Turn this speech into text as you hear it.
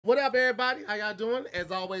What up, everybody? How y'all doing?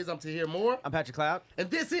 As always, I'm Tahir Moore. I'm Patrick Cloud.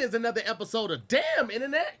 And this is another episode of Damn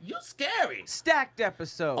Internet, You Scary. Stacked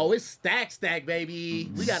episode. Oh, it's stack,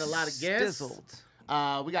 baby. We got a lot of guests.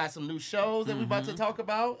 Stizzled. We got some new shows that we're about to talk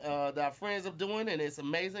about that our friends are doing, and it's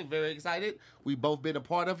amazing. Very excited. We've both been a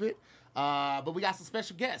part of it. But we got some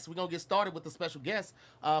special guests. We're going to get started with the special guests.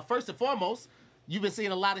 First and foremost, you've been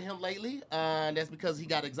seeing a lot of him lately, and that's because he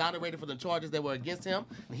got exonerated for the charges that were against him.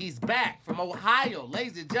 And he's back from Ohio,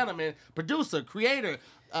 ladies and gentlemen, producer, creator,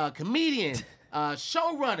 comedian,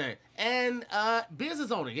 showrunner, and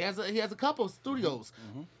business owner. He has a couple of studios.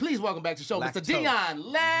 Please welcome back to the show, Mr.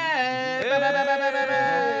 Dion Lack.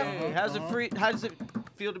 Hey. How does it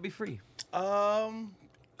feel to be free?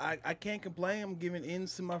 I can't complain. I'm giving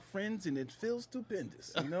ins to my friends, and it feels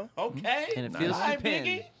stupendous, you know? Okay. And it feels All right,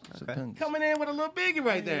 stupendous. Biggie. Okay. Coming in with a little Biggie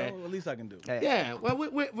right there. You know, at least I can do. Hey. Yeah, well,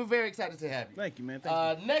 we're very excited to have you. Thank you, man.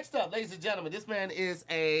 Thank you. Next up, ladies and gentlemen, this man is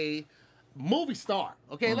a movie star.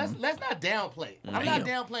 Okay, let's not downplay. I'm not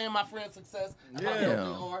downplaying my friend's success.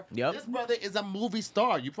 Yep. This brother is a movie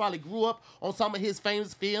star. You probably grew up on some of his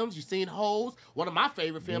famous films. You've seen Hoes. One of my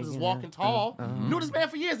favorite films is Walking Tall. Knew this man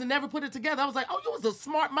for years and never put it together. I was like, oh, you was a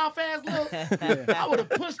smart mouth ass little. I would have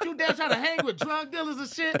pushed you down trying to hang with drug dealers and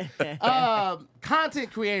shit.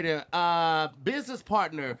 Content creator, business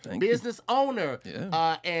partner, business owner,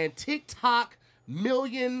 and TikTok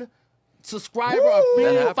million subscriber, a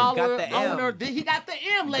million follower owner. He got the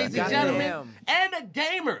M, ladies and gentlemen. And a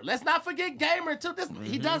gamer. Let's not forget gamer too.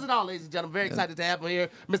 He does it all, ladies and gentlemen. Very excited to have him here,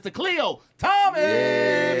 Mr. Khleo Thomas.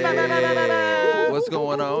 What's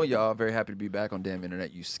going on, y'all? Very happy to be back on Damn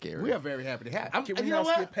Internet, You Scary. We are very happy to have him. Can we not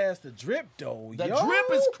skip past the drip, though? The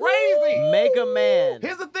drip is crazy. Mega Man.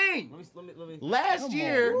 Here's the thing. Let me. Last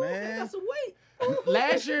year, man.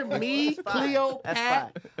 Last year, me, Khleo,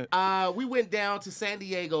 Pat, we went down to San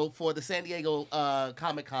Diego for the San Diego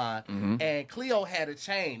Comic-Con, and Khleo had a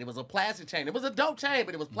chain. It was a plastic chain. It was a dope chain,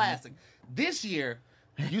 but it was plastic. This year,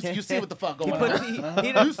 you see what the fuck going on.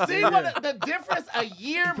 You see what the difference a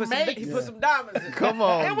year makes. He put some diamonds in. Come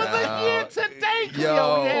on, It was now. a year today,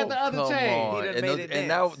 Khleo. We had the other chain. He done And, made those, it and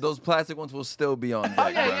now dance. those plastic ones will still be on.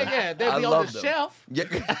 Oh, deck, yeah. bro. They'll be on love the them. shelf.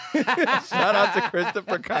 Yeah. Shout out to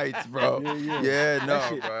Christopher Kites, bro. Yeah,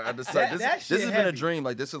 no, bro. I decided this has been a dream.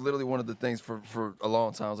 Like, this is literally one of the things for a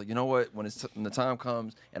long time. I was like, you know what? When the time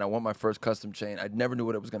comes and I want my first custom chain, I never knew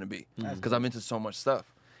what it was going to be because I'm into so much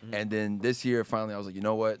stuff. And then this year, finally, I was like, you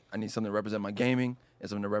know what? I need something to represent my gaming and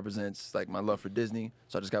something that represents like my love for Disney.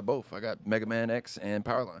 So I just got both. I got Mega Man X and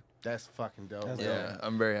Powerline. That's fucking dope. Yeah,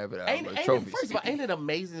 I'm very happy to have First of all, ain't it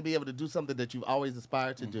amazing to be able to do something that you've always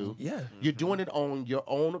aspired to do? Yeah. You're doing it on your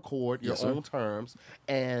own accord, your own terms,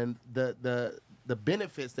 and the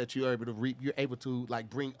benefits that you're able to reap, you're able to like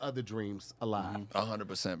bring other dreams alive.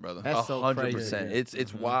 100%, brother. That's so 100%. crazy.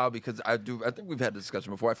 It's wild because I think we've had this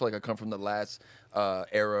discussion before. I feel like I come from the last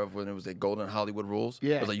era of when it was a golden Hollywood rules.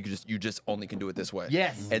 Yeah. It was like you just only can do it this way.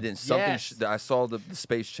 Yes. And then something that I saw the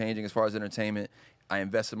space changing as far as entertainment. I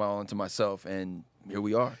invested my all into myself, and here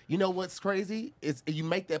we are. You know what's crazy? Is you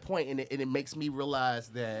make that point, and it makes me realize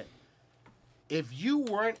that if you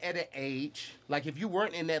weren't at an age, like if you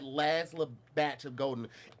weren't in that last little batch of golden,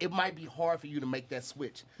 it might be hard for you to make that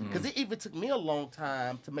switch. Because it even took me a long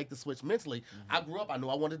time to make the switch mentally. I grew up, I knew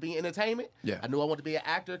I wanted to be in entertainment. Yeah. I knew I wanted to be an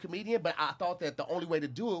actor, a comedian, but I thought that the only way to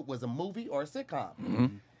do it was a movie or a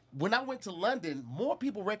sitcom. When I went to London, more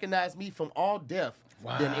people recognized me from All Deaf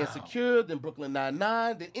than Insecure, than Brooklyn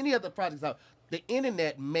Nine-Nine, than any other projects out. The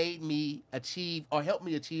internet made me achieve or helped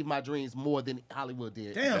me achieve my dreams more than Hollywood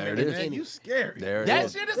did. Damn, man, you scary.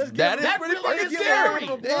 That shit is that is pretty really fucking scary.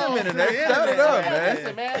 Damn, internet. Shut it up, man.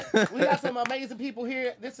 Listen, man, we got some amazing people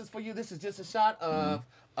here. This is for you. This is just a shot of.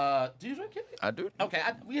 Do you drink it? I do. Okay,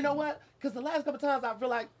 you know what? Because the last couple times I feel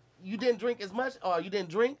like you didn't drink as much, or you didn't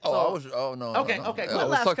drink. No. Okay. No. Good.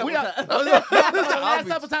 last couple times? The last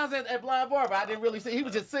couple times at Blind Barber, I didn't really see. He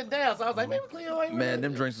was just sitting down, so I was like, maybe Khleo ain't. Man,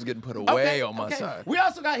 them drinks was getting put away on my side. We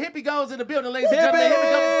also got Hippie Goals in the building, ladies and gentlemen.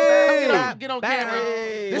 Hippie Goals, get on camera.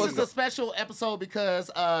 This is a special episode because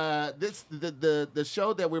the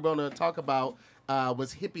show that we're going to talk about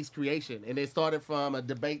was Hippie's creation, and it started from a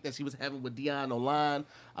debate that she was having with Dion online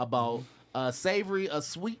about savory of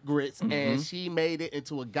sweet grits, and she made it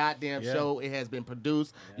into a goddamn show. It has been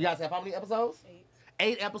produced. You guys have how many episodes?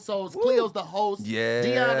 8 episodes. Kleo's the host. Yeah.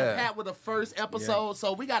 Dion and Pat were the first episode. Yeah.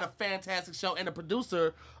 So we got a fantastic show. And the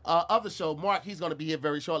producer of the show, Mark, he's going to be here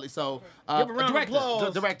very shortly. So give a round of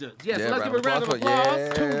applause. Director. Yeah, so let's give a round of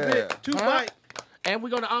applause. Yeah. Two bites. And we're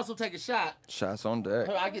gonna also take a shot. Shots on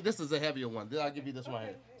deck. This is a heavier one. I'll give you this one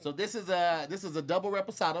here. So this is a double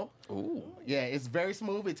reposado. Ooh. Yeah, it's very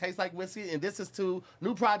smooth. It tastes like whiskey, and this is to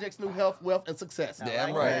new projects, new health, wealth, and success. Damn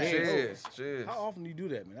Like right. that. Cheers. Cheers. How often do you do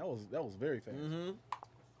that, man? That was very fast.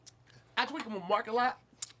 I drink them with Mark a lot,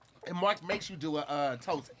 and Mark makes you do a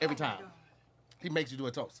toast every time. He makes you do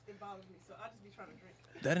a toast. It bothers me, so I just be trying to drink.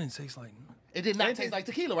 That didn't taste like. It did not taste like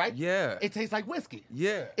tequila, right? Yeah. It tastes like whiskey.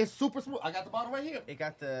 Yeah. It's super smooth. I got the bottle right here. It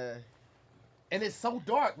got the. And it's so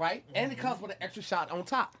dark, right? And it comes with an extra shot on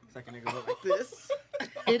top. Second nigga look like this.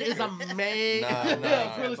 It is amazing.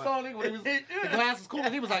 Nah. Really strong nigga. When the glass was cool,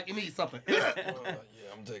 and he was like, "You need something." Yeah,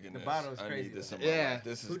 I'm taking this. bottle is I crazy, need this though. in my Yeah. life.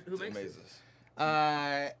 This is Who makes it? amazing.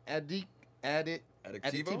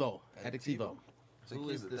 Addictivo. Who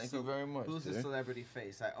is the Thank you very much. Who's the celebrity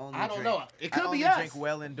face? I don't know. It could I be only us. drink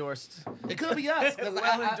well-endorsed. It could be us. 'Cause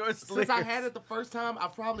Well-endorsed since I liquors. had it the first time,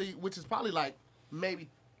 which is probably like maybe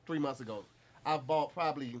 3 months ago, I've bought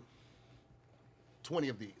probably 20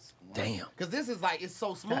 of these. Damn. Because this is like, it's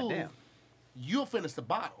so smooth. Goddamn. You'll finish the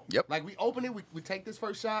bottle. Yep. Like we open it, we take this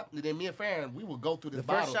first shot, and then me and Farron, we will go through this The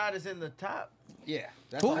bottle. first shot is in the top. Yeah.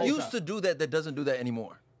 That's the Who whole used shot. to do that doesn't do that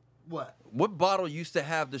anymore? What? What bottle used to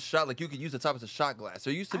have the shot, like you could use the top as a shot glass?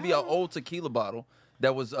 There used to be an old tequila bottle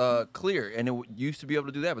that was clear, and it used to be able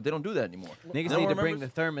to do that, but they don't do that anymore. Niggas No need one to bring the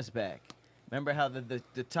remembers? thermos back. Remember how the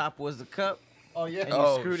top was the cup? Oh, yeah. And you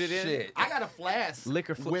Oh, screwed it in? shit. I got a flask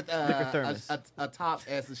Liquor with liquor thermos. a top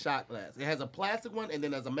as the shot glass. It has a plastic one, and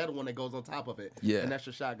then there's a metal one that goes on top of it. Yeah. And that's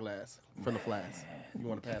your shot glass from the flask. You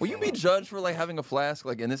want to pass? Will you it be on. judged for like having a flask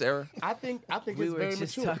like in this era? I think We it's were very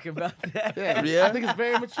just mature. talking about that. Yeah, Yeah? I think it's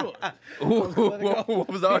very mature. What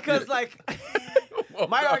was our Because, like, What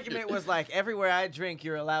my was our argument was, like, everywhere I drink,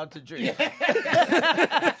 you're allowed to drink.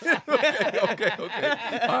 okay.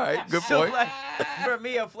 All right, good So, point. like, for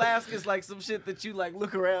me, a flask is like some shit that you, like,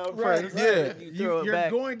 look around first. Yeah. and you throw it You're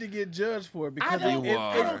back. going to get judged for it because don't-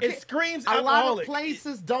 it screams A lot of alcoholic.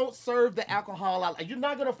 places don't serve the alcohol. You're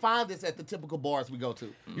not gonna find this at the typical bars we go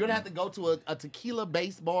to. You're gonna have to go to a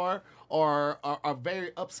tequila-based bar or a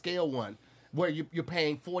very upscale one where you're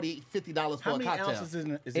paying $40, $50 for How a many cocktail. ounces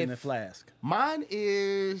is in a flask? Mine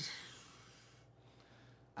is,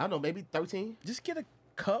 I don't know, maybe 13. Just get a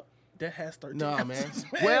cup that has 13 No, ounces.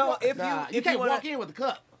 man. Well, if Nah, you you can't wanna, walk in with a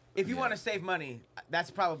cup. if you want to save money,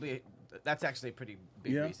 that's actually a pretty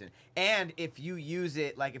big Yeah. reason. And if you use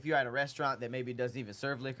it, like if you're at a restaurant that maybe doesn't even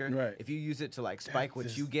serve liquor, Right. if you use it to like spike what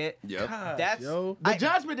just- you get, Yep. Gosh, that's yo. The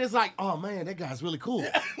judgment is like, oh man, that guy's really cool.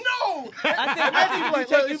 No! I think imagine if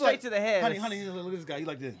you take it straight to the head. Honey, look at this guy. You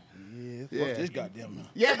like this? Yeah, fuck this goddamn man.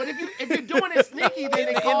 Yeah, but if you're doing it sneaky, then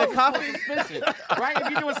it calls the for coffee. suspicion, right? If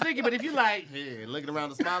you're doing sneaky, but if you like, yeah, looking around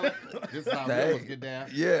and smiling, this is how Dang. it get down.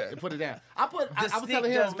 Yeah. And put it down. I The was sneak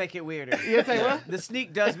telling him, does make it weirder. You say what? The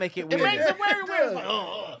sneak does make it it weirder. makes it very weird. It's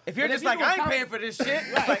like, If you're But just if you like, do I ain't something- paying for this shit,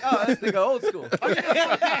 it's like, oh, this nigga old school.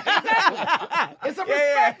 It's a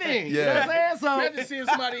respect thing. You know what I'm saying? So, Imagine seeing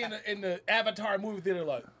somebody in the Avatar movie theater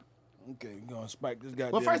like, okay, we're gonna spike this guy.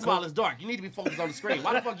 well, first of all, it's dark. You need to be focused on the screen.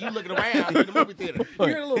 Why the fuck you looking around in the movie theater? you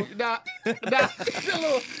hear a little, Nah. a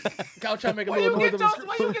little. I was trying to make a Where little you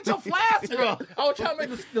noise. get your flask from? I was trying to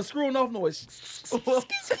make the screwing off noise.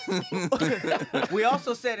 We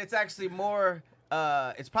also said it's actually more.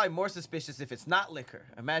 It's probably more suspicious if it's not liquor.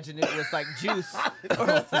 Imagine it was like juice or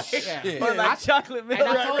like chocolate milk. And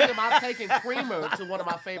I told him I'm taking creamer to one of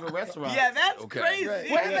my favorite restaurants. Yeah, that's Okay. crazy.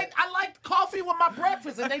 Where I like coffee with my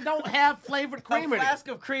breakfast, and they don't have flavored creamer. A in it. flask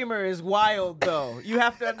of creamer is wild, though. You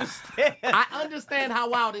have to understand. I understand how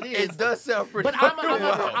wild it is. It does sound pretty But I'm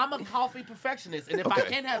wild. a coffee perfectionist, and if I Okay.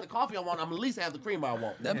 can't have the coffee I want, I'm at least have the creamer I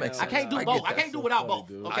want. That makes I sense. can't do get both. I that. can't do without both.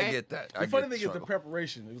 dude. Okay. I get that. The funny thing is the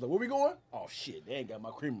preparation. It was like, where we going? Oh shit, they ain't got my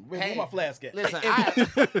creamer. Where's Hey, my flask at? Listen, I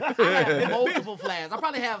have multiple flasks. I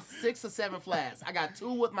probably have 6 or 7 flasks. I got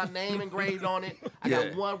 2 with my name engraved on it. I Yeah.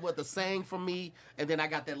 got 1 with a saying from me, and then I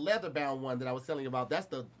got that leather-bound one that I was telling you about. That's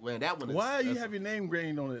that one is. Why do you have your name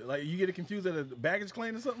grained on it? Like you get it confused at a baggage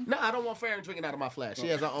claim or something? No, I don't want Farron drinking out of my flask. She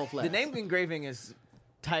has her own flask. The name engraving is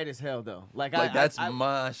tight as hell, though. Like that's I,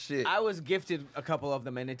 my shit. I was gifted a couple of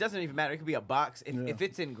them, and it doesn't even matter. It could be a box. If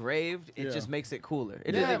it's engraved, it Yeah. just makes it cooler.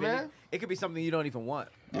 It Yeah, doesn't even. man. It could be something you don't even want,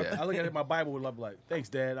 Yeah. I look at it in my Bible and I'm like, thanks,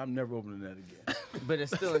 Dad. I'm never opening that again. but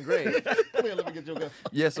it's still engraved. Come here, let me get your gun.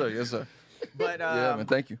 Yes, sir. Yes, sir. But Yeah, man.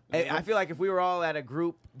 Thank you. I feel like if we were all at a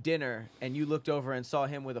group dinner and you looked over and saw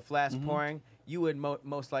him with a flask pouring, you would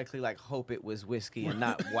most likely like hope it was whiskey and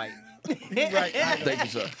not white. Right. Thank you,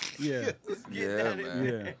 sir. Yeah. Yeah, man.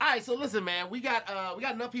 Yeah. All right, so listen, man. We got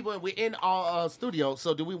enough people, and we're in our studio.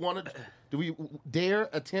 So do we dare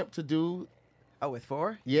attempt to do Oh, with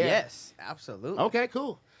 4? Yeah. Yes, absolutely. Okay,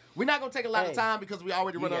 cool. We're not gonna take a lot of time because we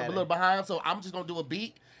already run a little behind, so I'm just gonna do a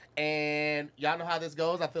beat. And y'all know how this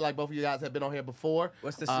goes. I feel like both of you guys have been on here before.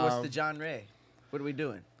 What's the genre? What are we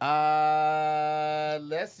doing?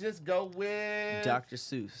 Let's just go with Dr.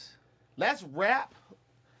 Seuss. Let's rap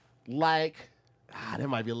like that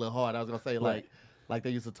might be a little hard. I was gonna say like they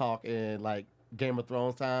used to talk in like Game of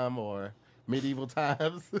Thrones time or medieval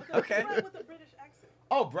times. Okay. With a British accent.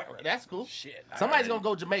 Oh, that's cool. Shit. Somebody's gonna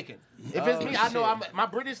go Jamaican. If it's me, I know my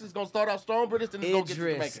British is gonna start off strong British, then it's gonna get to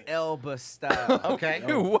Idris Jamaican. Elba style. Okay.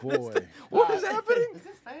 Oh, boy. What is happening? Is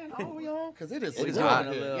this fan all the way on? Because it is It's hot.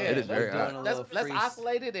 doing a little- It is very hot. Let's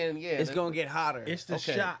isolate it and yeah. It's gonna get hotter. It's the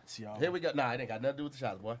Okay. shots, y'all. Here we go. Nah, it ain't got nothing to do with the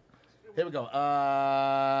shots, boy. Here we go.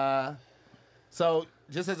 So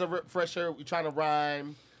just as a refresher, we're trying to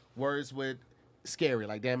rhyme words with scary,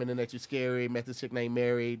 like damn internet, you scary. Met this chick named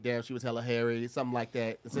Mary. Damn, she was hella hairy. Something like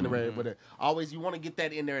that. It's in the red with it. Always, you want to get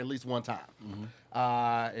that in there at least one time.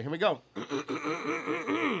 And here we go.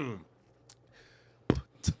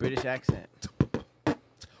 British accent.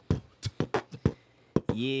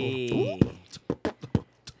 Yeah.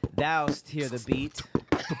 Thou'st hear the beat,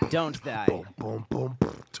 don't thou?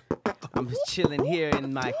 I'm chilling here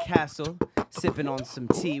in my castle, sipping on some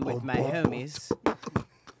tea with my homies.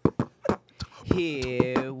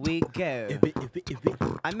 Here we go.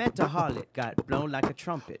 I met a harlot, got blown like a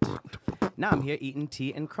trumpet. Now I'm here eating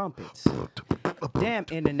tea and crumpets. Damn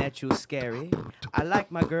internet, you scary. I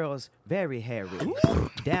like my girls very hairy.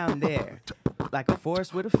 Down there, like a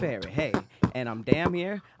forest with a fairy. Hey, and I'm damn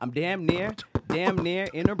near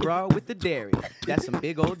in a bra with the dairy. That's some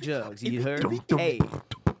big old jugs, you heard? Hey,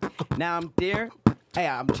 now I'm there. Hey,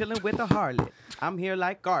 I'm chilling with a harlot. I'm here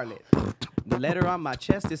like Garlet. The letter on my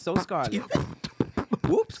chest is so scarlet.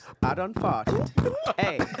 Whoops, I done farted.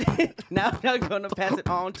 Hey, now I'm gonna pass it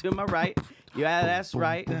on to my right. Yeah, that's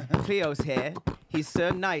right. Khleo head. He's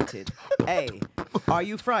Sir Knighted. Hey, are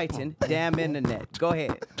you frightened? Damn internet. Go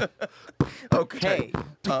ahead. Okay.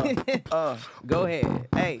 Hey. Go ahead.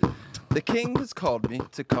 Hey. The king has called me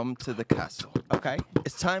to come to the castle. Okay.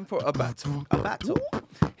 It's time for a battle. A battle.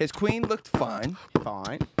 His queen looked fine.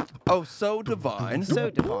 Fine. Oh, so divine. So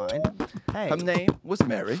divine. Hey. Her name was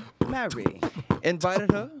Mary. Mary.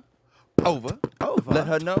 Invited her over. Let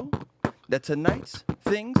her know that tonight's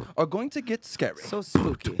things are going to get scary. So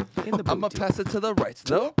spooky. In the I'ma booty. pass it to the right,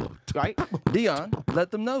 though. Right. Dion,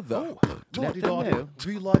 let them know, though. Let them know.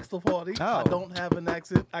 We likes the party. Oh. I don't have an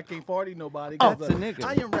accent. I can't party nobody. Oh, it's a nigga.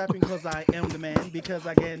 I am rapping because I am the man. Because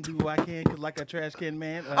I can do what I can. Cause like a trash can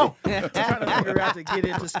man. I'm trying to figure out to get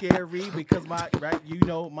into scary because my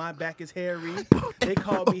back is hairy. They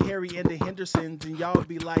call me Harry and the Hendersons, and y'all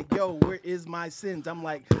be like, "Yo, where is my sins?" I'm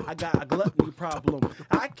like, I got a gluttony problem.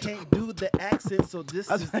 I can't do the accent, so this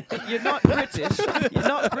is. You're not British. You're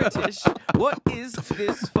not British. What is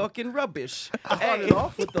this fucking rubbish? I started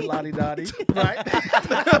off with the lottie dottie, right?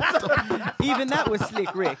 Even that was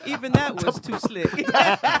slick, Rick. Even that was too slick.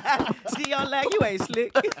 Dion Lack, you ain't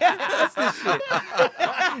slick. What's this shit?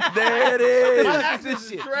 There it is. What's this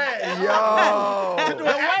shit? Yo. The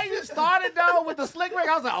way you started though with the slick Rick,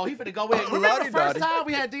 I was like, oh, he finna go in. Remember the first Lottie-dottie. time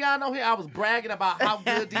we had Dion on here? I was bragging about how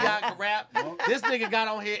good Dion can rap. This nigga got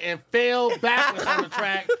on here and fell backwards on the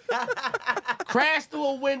track, crashed through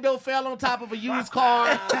a window, fell on top of a used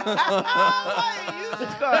car.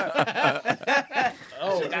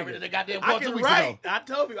 Oh, Got rid of the goddamn I car 2 can weeks write. ago. I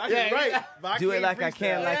told you I Yeah, can write. yeah. but Do it can't like I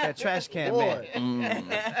can, freestyle. like a trash can Boy.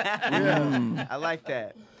 man. I like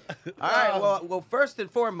that. All right. Well, first and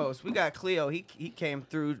foremost, we got Khleo. He came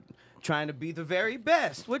through trying to be the very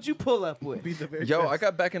best. What'd you pull up with? Be the very Yo, best. I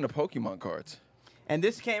got back into Pokemon cards. And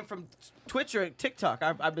this came from Twitch or TikTok.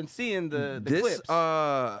 I've been seeing the clips.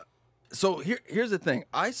 So here's the thing.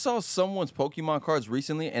 I saw someone's Pokemon cards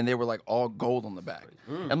recently, and they were like all gold on the back.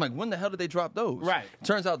 I'm like, when the hell did they drop those? Right.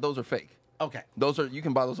 Turns out those are fake. Okay. You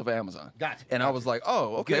can buy those off of Amazon. Gotcha. And I was like,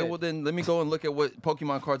 oh, okay, Good. well then let me go and look at what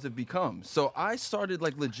Pokemon cards have become. So I started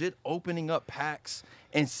like legit opening up packs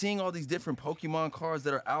and seeing all these different Pokemon cards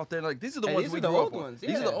that are out there. Like these are the Hey, ones these we are the grew old up on. ones, These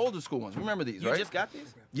are yeah. the older school ones. Remember these, You right? just got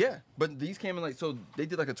these? Yeah, but these came in like, so they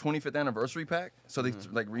did like a 25th anniversary pack. So they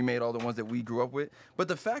like remade all the ones that we grew up with. But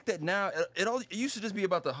the fact that now it used to just be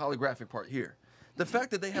about the holographic part here. The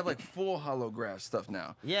fact that they have like full holograph stuff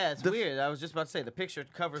now. Yeah, it's weird. I was just about to say the picture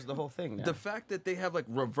covers the whole thing now. The fact that they have like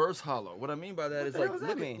reverse hollow. What I mean by that is the like hell does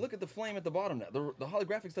that mean? look at the flame at the bottom now. The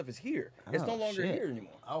holographic stuff is here. It's no Oh, longer shit. here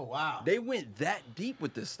anymore. Oh wow. They went that deep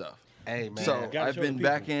with this stuff. Hey man. So Gotta I've show been the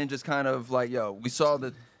back people. in just kind of like, yo, we saw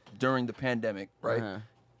that during the pandemic, right? Uh-huh.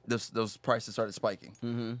 those prices started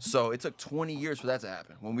spiking. So it took 20 years for that to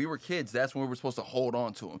happen. When we were kids, that's when we were supposed to hold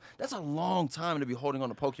on to them. That's a long time to be holding on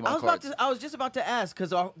to Pokemon cards. I was just about to ask, because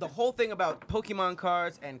the whole thing about Pokemon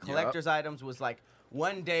cards and collector's items was like,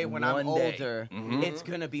 one day when I'm older, it's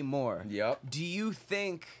going to be more. Yep. Do you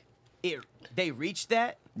think they reached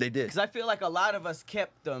that? They did. Because I feel like a lot of us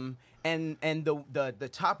kept them, and the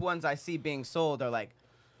top ones I see being sold are like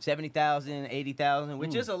 70,000, 80,000,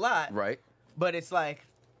 which is a lot. Right. But it's like,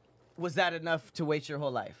 was that enough to wait your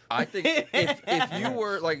whole life? I think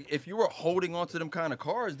if you were holding on to them kind of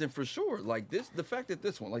cards, then for sure, like the fact that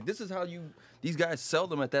this one, like this is how these guys sell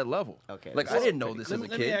them at that level. Okay. Like I didn't know this as a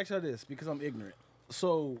kid. Let me ask you this because I'm ignorant.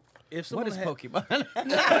 So if someone What is Pokemon?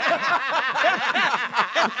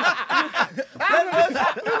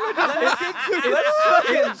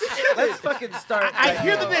 Let's fucking start. I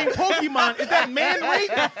hear the name Pokemon. Is that man rape?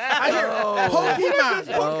 I hear Pokemon.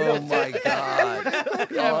 Oh my god.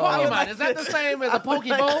 Yeah, Pokemon. Is that the same as a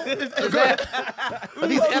Pokeball? Is that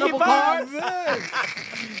these edible cards?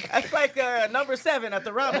 That's like number 7 at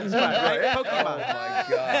the ramen spot, right? Pokemon. Oh my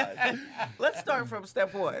god. Let's start from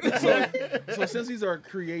step 1. So since these are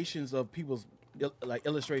creations of people's like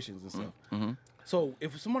illustrations and stuff, so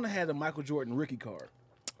if someone had a Michael Jordan rookie card,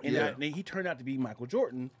 and then he turned out to be Michael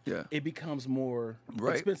Jordan, it becomes more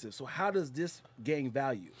expensive. So how does this gain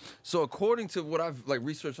value? So according to what I've like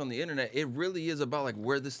researched on the internet, it really is about like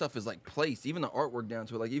where this stuff is like placed, even the artwork down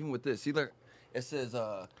to it. Like even with this, see like it says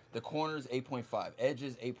the corners 8.5,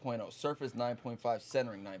 edges 8.0, surface 9.5,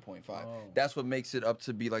 centering 9.5. That's what makes it up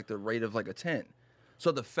to be like the rate of like a 10.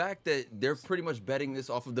 So the fact that they're pretty much betting this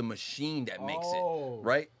off of the machine that makes it,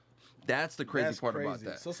 right? That's the crazy part about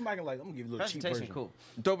that. So somebody can like, I'm gonna give you a little cheap version. Cool.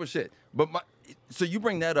 Dope as shit. But so you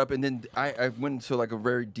bring that up, and then I went into like a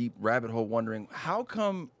very deep rabbit hole wondering how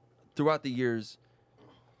come throughout the years,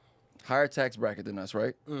 higher tax bracket than us,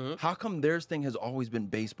 right? How come theirs thing has always been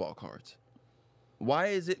baseball cards? Why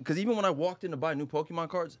is it? Because even when I walked in to buy new Pokemon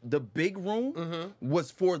cards, the big room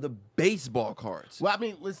was for the baseball cards. Well, I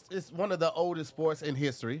mean, it's one of the oldest sports in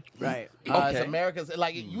history. Right. It's America's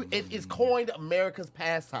it's coined America's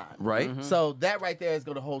pastime. Right. So that right there is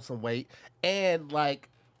going to hold some weight, and like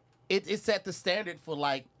it set the standard for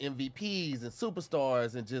like MVPs and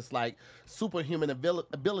superstars and just like superhuman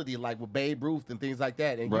ability, like with Babe Ruth and things like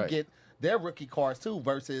that. And you get their rookie cards too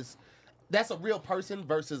versus. That's a real person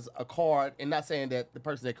versus a card, and not saying that the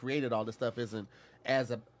person that created all this stuff isn't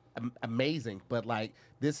as amazing, but like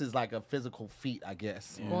this is like a physical feat, I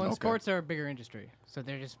guess. Yeah. Well, and sports are a bigger industry, so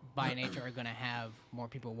they're just by nature are going to have more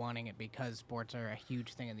people wanting it because sports are a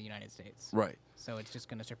huge thing in the United States. Right. So it's just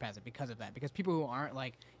going to surpass it because of that. Because people who aren't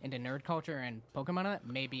like into nerd culture and Pokemon and that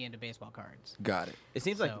may be into baseball cards. Got it. It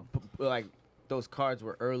seems like those cards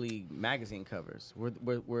were early magazine covers.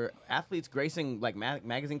 Were athletes gracing like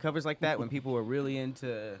magazine covers like that when people were really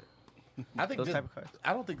into those type of cards?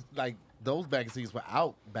 I don't think like those magazines were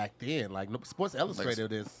out back then. Like Sports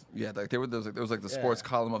Illustrated is. Yeah, like there was like the sports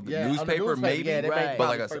column of the on the newspaper, maybe, right.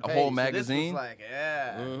 but like a whole magazine. So this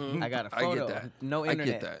was like, I got a photo. I get that. No internet.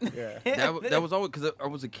 I get that. That was always because I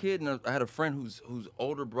was a kid and I had a friend whose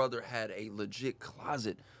older brother had a legit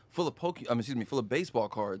closet full of baseball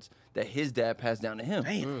cards that his dad passed down to him.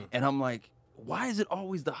 And I'm like, why is it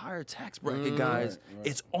always the higher tax bracket guys? Right.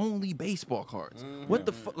 It's only baseball cards. What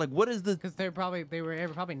the fuck? Like, what is the? Because they were probably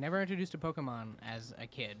never introduced to Pokemon as a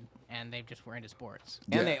kid, and they just were into sports.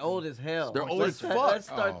 And they old as hell. They're old as fuck. Let's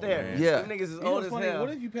start there. Man. Yeah, them niggas is old as hell.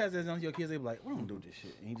 What if you pass that down to your kids? They be like, "We don't do this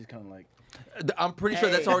shit," and you just kind of like. I'm pretty sure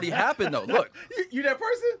that's already happened though. Look, you that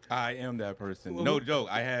person? I am that person. No joke.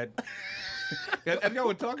 I had. And y'all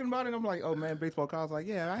were talking about it, I'm like, oh man, baseball cards. Like,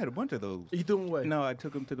 yeah, I had a bunch of those. You threw them away? No, I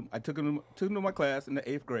took them to my class in the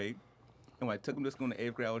 8th grade. And when I took them to school in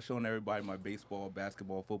the 8th grade, I was showing everybody my baseball,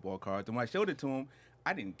 basketball, football cards. And when I showed it to them,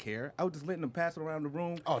 I didn't care. I was just letting them pass it around the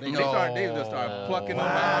room. Oh, they just started plucking them out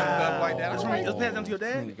and stuff like that. That's right. Just pass them to your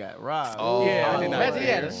dad. You got robbed. Oh, yeah. Imagine he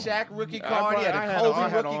had a Shaq rookie card. He had a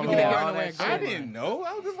Kobe rookie card. I didn't know.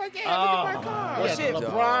 I was just like, yeah, look at my card. Well, shit,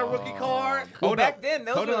 LeBron rookie card. Well, back then,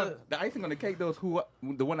 those were the icing on the cake.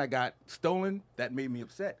 The one I got stolen that made me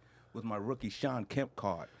upset was my rookie Sean Kemp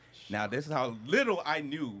card. Now this is how little I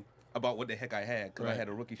knew about what the heck I had because I had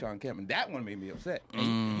a rookie Sean Kemp, and that one made me upset. He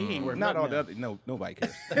ain't worth not all nothing the other. No, nobody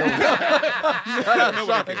cares. Nobody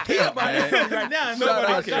cares. right now.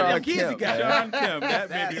 Nobody cares. Sean Kemp. That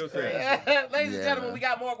made me upset. Ladies and gentlemen, we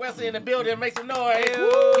got more Wesley in the building. Make some noise. He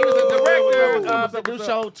was the director of the new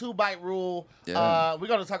show 2 Bite Rule. Yeah. We're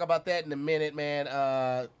gonna talk about that in a minute,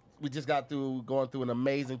 man. We just got through going through an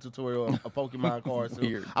amazing tutorial of Pokemon cards.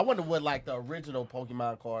 I wonder what like the original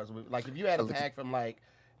Pokemon cards were. Like if you had a pack from like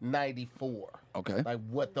 94. Okay. Like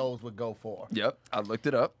what those would go for. Yep, I looked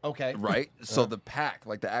it up. Okay. Right? So the pack,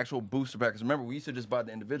 like the actual booster pack, 'cause remember, we used to just buy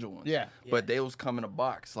the individual ones. Yeah. But they was come in a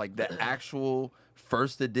box. Like the actual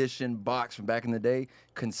first edition box from back in the day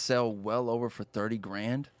can sell well over for 30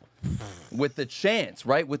 grand. With the chance,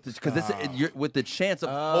 right? With the with the chance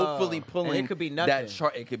of hopefully pulling and it could be nothing. that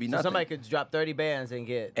chart. It could be So nothing. somebody could drop 30 bands and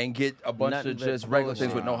get a bunch nothing of but just regular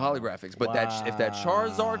things with bullshit. no holographics. But that if that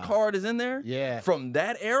Charizard card is in there, Yeah. from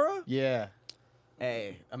that era, Yeah.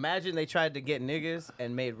 Hey, imagine they tried to get niggas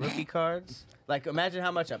and made rookie cards. Like, imagine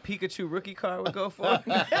how much a Pikachu rookie card would go for. what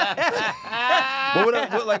would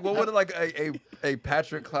a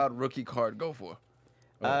Patrick Cloud rookie card go for?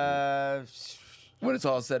 When it's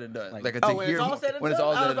all said and done, like a when Tahir, it's all said and when it's done?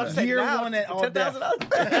 all I said was and about done. to say Year now, one at all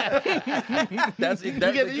 $10,000. That's You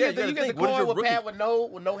get the card with rookie. pad with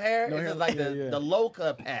no hair. No It's hair. just like the low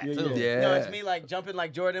cut pad Yeah, too. Yeah. No, it's me like jumping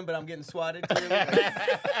like Jordan, but I'm getting swatted.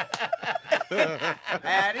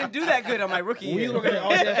 I didn't do that good on my rookie When you year. working at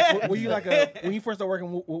All Day, were you like when you first started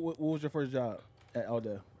working? What was your first job at All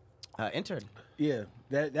Day? Intern. Yeah,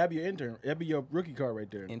 that'd be your intern. That'd be your rookie card right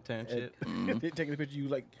there. Internship. Taking a picture, you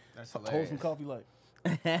like hold some hilarious. coffee, like.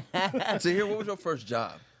 Tahir, what was your first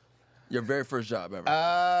job? Your very first job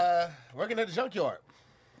ever? Working at the junkyard.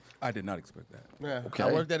 I did not expect that. Yeah. Okay.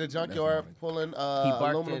 I worked at a junkyard pulling He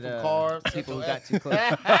barked aluminum at from cars. people who got too close.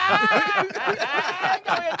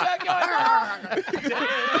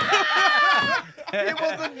 It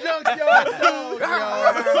was a junkyard dude, All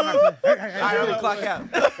right, I'm gonna clock out.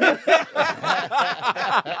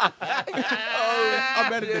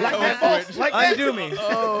 I'm at it. Like Undo me.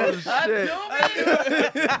 Oh shit!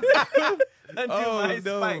 Undo my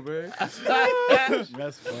spike. man. That's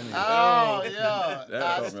funny. Oh yeah,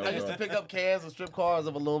 That's I used to pick up cans and strip cars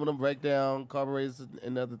of aluminum, break down carburetors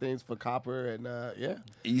and other things for copper, and yeah,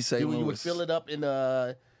 you would fill it up in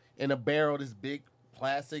a barrel, this big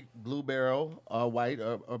plastic blue barrel, white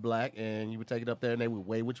or black, and you would take it up there, and they would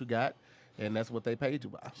weigh what you got, and that's what they paid you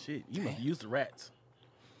by. Shit, you must use the rats.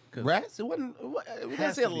 Rats? It wasn't. We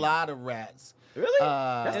didn't see a lot of rats. Really?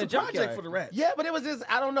 That's That's the project for the rats. Yeah, but it was just,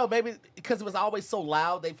 I don't know, maybe because it was always so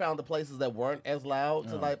loud, they found the places that weren't as loud.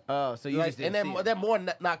 So like, Oh, so you like just didn't and see they're, it. they're more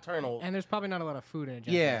nocturnal. And there's probably not a lot of food in a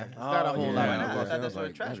junkyard. Yeah, it's not a whole yeah. lot. Why of not? I food. thought that's what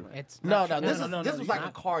a trash was. It's No, not- this no, was like a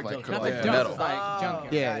not- car like junkyard. not the Yeah, dump, metal. it's like Oh,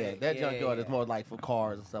 junkyard. Yeah, got yeah, it. that Yeah, junkyard yeah, is more like for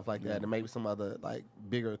cars and stuff like that, and maybe some other like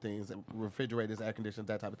bigger things, refrigerators, air conditioners,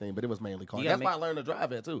 that type of thing. But it was mainly cars. You gotta That's why I learned to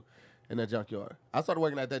drive it too, in that junkyard. I started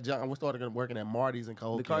working at that we started working at Marty's in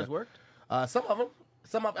Cold. The cars worked? Some of them.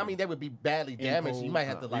 I mean, they would be badly damaged. You might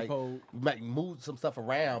have to like repo. you might move some stuff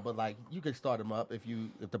around, but like you could start them up if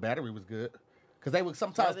the battery was good. Because they would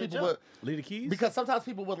sometimes they people would Leave the keys. because sometimes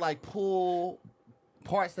people would like pull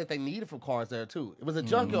parts that they needed from cars there too. It was a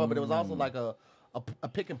junkyard, but it was also like a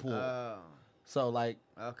pick and pull. So like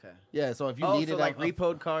Okay. yeah, so if you Oh, needed so like a,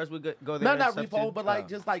 repoed cars would go there. no, and not stuff repo, too? but like Oh.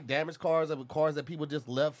 just like damaged cars that people just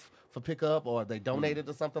left for pickup or they donated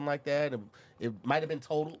or something like that. And it might have been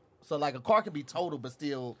totaled. So like a car could be totaled but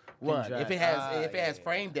still run. drive. If it has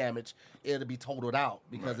frame damage, it'll be totaled out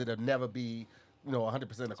because it'll never be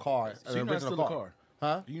 100% a car. So you know how to steal a car.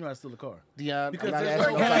 Huh? You know how to steal a car. Dion, Because I'm not there's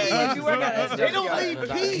asking no no keys. questions. You work at- they don't leave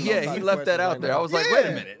keys. Yeah, he left that out there. I was like, wait a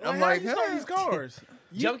minute. I'm like, how you start these cars.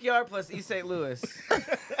 Junkyard plus East St. Louis.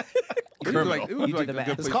 It was like, You do the a math.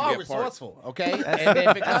 good This place car to get parts. resourceful, okay? And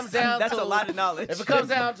if it comes down That's to a lot of knowledge. If it comes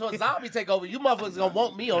down to a zombie takeover, you motherfuckers gonna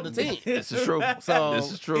want me on the team. this is true. So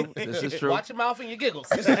This is true. This is true. Watch your mouth and your giggles.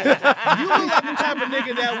 You look like the type of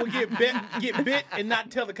nigga that would get bit and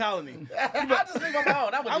not tell the colony. I just leave on my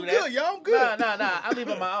own. I would I'm do that. good, yo. I'm good. Nah. I leave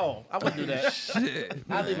on my own. I wouldn't do that. Shit.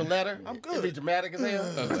 I leave a letter. I'm good. It'd be dramatic as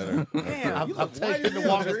hell. Damn, I'm taking the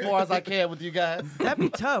walk as far as I can with you guys. that'd be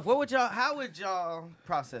tough. How would y'all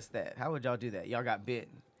process that? How would y'all do that? Y'all got bit,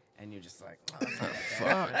 and you're just like, oh, that's not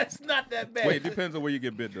that bad. That's not that bad. Wait, it depends on where you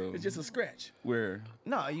get bit though. It's just a scratch. Where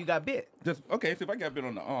No, you got bit. just okay. So if I got bit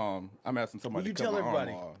on the arm, I'm asking somebody Will you to cut tell my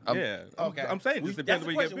everybody? arm off. Yeah. Okay. I'm saying it just That's depends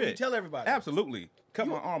the on where you question. get Will you bit. tell everybody? Absolutely. Cut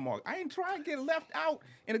my arm off. I ain't trying to get left out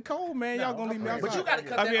in the cold, man. Y'all gonna leave me outside. But you gotta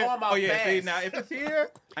cut I that mean, arm out Oh yeah. See fast. now, if it's here,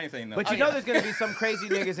 I ain't saying nothing. But you know there's gonna be some crazy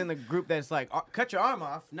niggas in the group that's like, cut your arm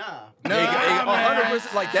off. Nah. No,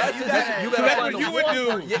 100%. Like that's you you gotta- so gotta that's find what the you would one do.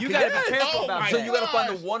 person- Yeah, You gotta be careful Oh about my So that. you gotta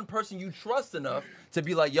find the one person you trust enough to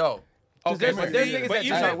be like, yo. there's but niggas see, that but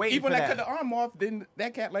just are waiting even for when I that. cut the arm off, then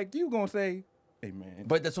that cat like you gonna say, "Hey man."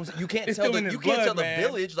 But that's what I'm saying. You can't It's tell still the in his you can't tell blood, the man.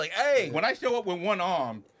 village like, hey. When I show up with one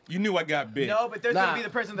arm, you knew I got bit. No, but there's Nah. gonna be the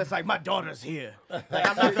person that's like, my daughter's here. Like,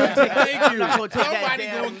 I'm not gonna take that. Thank you. I'm not gonna take that Somebody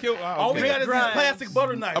damn. gonna kill. All we okay. got is this Grimes. plastic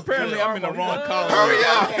butter knife. Apparently, I'm in the wrong color. Hurry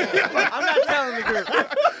up. I'm not telling the group.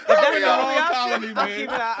 If I'm in the wrong colony, man.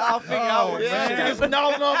 I'll figure out what It's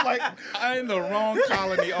nodding off like I'm in the wrong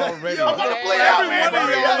colony already. Yo, I'm gonna play out, man. Every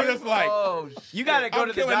one of y'all just like, you gotta go I'm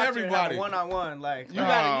to the killing doctor everybody. and have a one-on-one. Like, You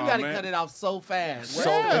gotta man. cut it off so fast. So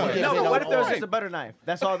fast. no, but what if there was Right. just a butter knife?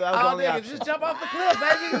 That's all. That was the Oh, only nigga, option. just jump off the cliff,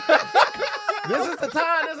 baby. This is the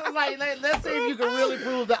time. This is like, let's see if you can really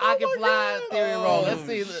prove the I can fly theory wrong. Let's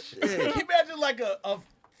see. Can you imagine like a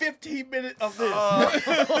 15-minute of this?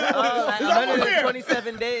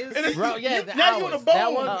 127 days. Bro, yeah, the Now hours. you on a That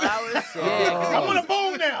bone. one- Hours. I'm on a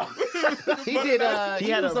bone now. He did. He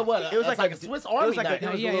He had was a- a what? it was It's like a a- Swiss it Army was like a- knife.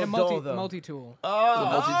 it was Yeah, a yeah, little dull, though. multi-tool.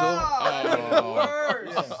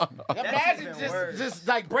 Imagine just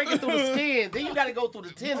like breaking through the skin. Then you got to go through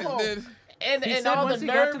the tendons. And He said all the once he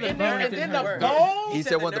got nerve to the in there, bone, and it then didn't the hurt. bone. He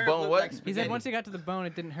said what the bone what? He said once he got to the bone,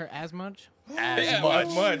 it didn't hurt as much. as much.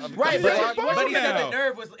 Right, But but he said now. the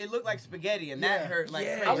nerve was. It looked like spaghetti, and that hurt like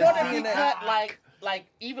crazy. I wonder if he cut like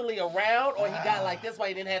evenly around, or he got like this way.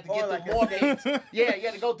 He didn't have to get like through more meat. Yeah, you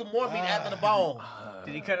had to go through more meat after the bone.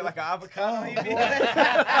 Did he cut it like an avocado?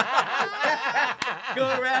 Go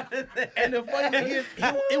around. And the funny thing is,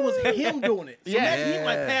 it was him doing it. So Yeah. imagine he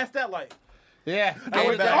like passed out like. Yeah,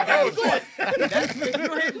 Going back. back. Okay, good. That's, if you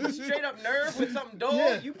were hitting straight up nerve with something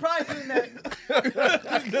dull, you probably doing that.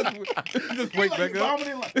 Just wake back up.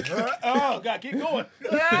 Vomiting like, oh God, keep going.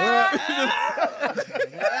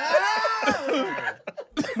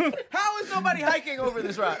 How is nobody hiking over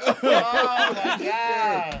this rock? Oh my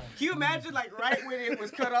God. Can you imagine, like, right when it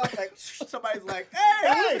was cut off, like, somebody's like,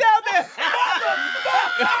 hey, who's down there?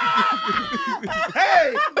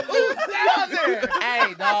 Hey, who's down there?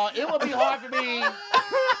 Hey, dog, it would be hard for me.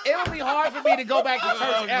 It would be hard for me to go back to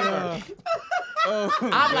church ever.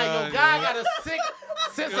 I'm like, yo, God got a sick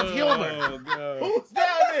sense of humor. Who's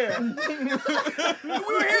down there? We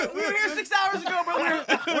were here 6 hours ago, but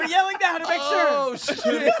we're yelling down to make sure. Oh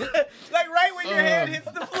shit! Like, right when your hand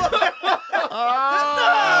hits the floor.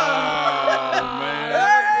 Man.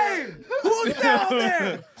 Hey, who's down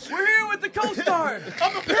there? We're here with the Coast Guard.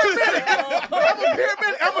 I'm a paramedic.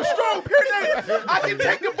 I'm a strong paramedic. I can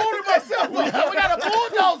take the bullet myself. We got a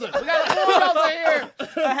bulldozer. We got a bulldozer here.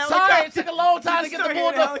 Sorry, it took a long time to get the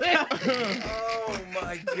bulldozer in. Oh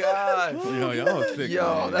my god! Yo, y'all sick.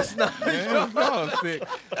 Yo, that's not. y'all sick.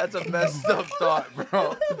 That's a messed up thought,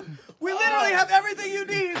 bro. We literally have everything you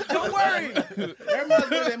need. Don't worry. Everybody's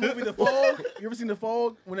been that movie, The Fog. You ever seen The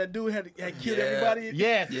Fog? When that dude had killed everybody?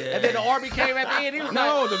 Yes. Yeah. And then the army came at the end. He was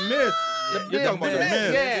No, like, the mist. You're talking about the Mist,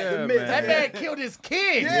 mist. yeah. The Mist. that man killed his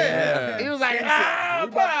kid. Yeah. He was like, ah,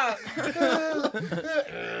 bah.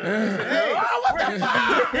 Hey, what the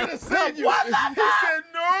fuck? He said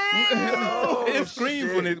no. It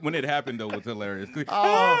screams when it happened though was hilarious.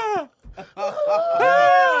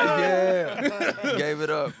 Yeah, he gave it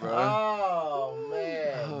up, bro. Oh,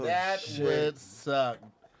 man. Oh, that shit. would suck.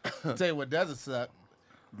 I'll tell you what doesn't suck.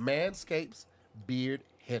 Manscaped's Beard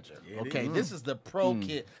Hedger. Okay, this is the pro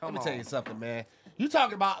kit. Let me tell you something, man. You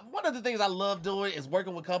talking about one of the things I love doing is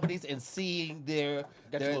working with companies and seeing their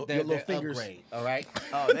your little fingers. upgrade. All right,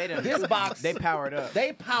 Oh, they done. this box They powered up.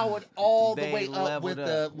 They powered all the They way up leveled with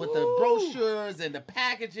up. the brochures and the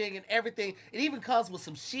packaging and everything. It even comes with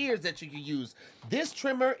some shears that you can use. This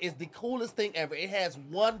trimmer is the coolest thing ever. It has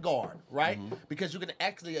one guard, right? Because you can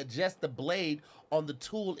actually adjust the blade on the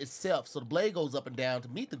tool itself. So the blade goes up and down to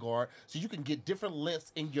meet the guard, so you can get different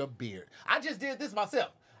lengths in your beard. I just did this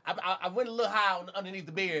myself. I went a little high underneath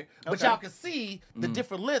the beard, but y'all can see the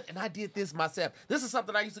different length, and I did this myself. This is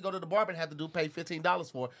something I used to go to the barber and have to pay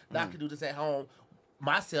 $15 for. Now I can do this at home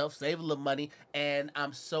myself, save a little money, and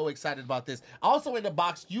I'm so excited about this. Also in the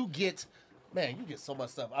box, you get, man, you get so much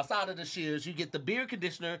stuff. Outside of the shears, you get the beard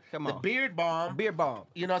conditioner, the beard balm. Beard balm.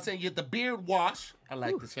 You know what I'm saying? You get the beard wash. I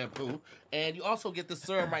like the shampoo. And you also get the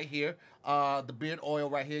serum right here. The beard oil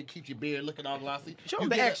right here. Keeps your beard looking all glossy. Show you them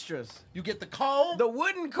the get extras. You get the comb. The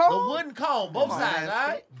wooden comb. The wooden comb. Both Come on, sides, man. all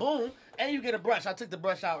right? Boom. And you get a brush. I took the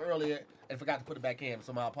brush out earlier and forgot to put it back in,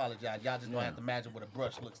 so I apologize. Y'all just don't have to imagine what a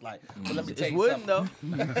brush looks like. But let me tell It's you wooden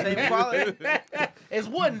something. though. Same quality. It's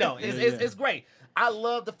wooden though. It's great. I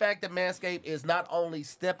love the fact that Manscaped is not only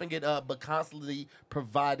stepping it up, but constantly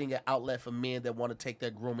providing an outlet for men that want to take their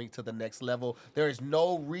grooming to the next level. There is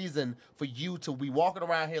no reason for you to be walking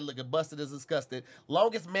around here looking busted as disgusted.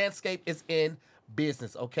 Long as Manscaped is in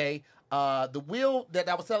business, okay? The wheel that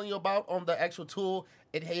I was telling you about on the actual tool,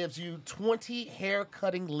 it gives you 20 hair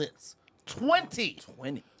cutting lengths. 20.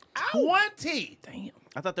 20. Damn.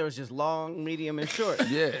 I thought there was just long, medium, and short.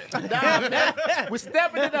 Yeah. Nah, man, we're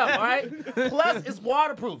stepping it up, all right? Plus, it's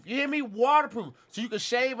waterproof. You hear me? Waterproof. So you can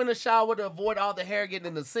shave in the shower to avoid all the hair getting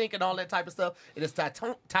in the sink and all that type of stuff. It is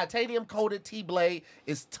titanium-coated T-blade.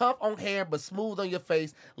 It's tough on hair but smooth on your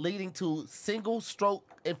face, leading to single-stroke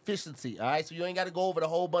efficiency, all right? So you ain't got to go over it a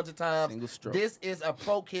whole bunch of times. Single stroke. This is a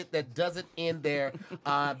pro kit that doesn't end there.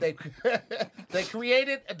 They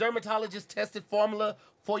created a dermatologist-tested formula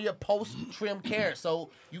for your post-trim care.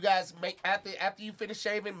 So you guys make after you finish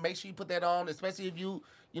shaving, make sure you put that on, especially if you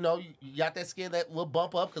got that skin that will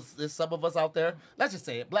bump up, because there's some of us out there. Let's just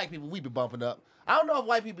say it. Black people, we be bumping up. I don't know if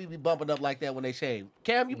white people be bumping up like that when they shave.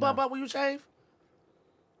 Cam, you bump up when you shave?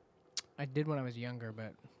 I did when I was younger,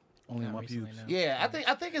 but Only not my recently, pubes. no. Yeah, I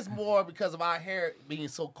think it's more because of our hair being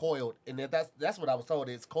so coiled, and that's what I was told.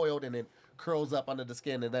 It's coiled and it curls up under the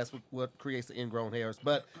skin, and that's what creates the ingrown hairs.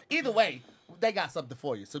 But either way, they got something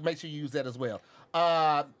for you, so make sure you use that as well.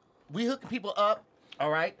 We hooking people up, all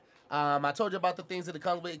right? I told you about the things that it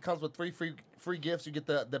comes with. It comes with 3 free gifts. You get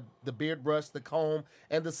the beard brush, the comb,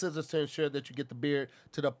 and the scissors to ensure that you get the beard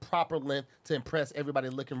to the proper length to impress everybody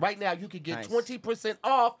looking. Right now, you can get 20%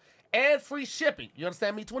 off and free shipping. You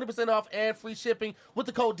understand me? 20% off and free shipping with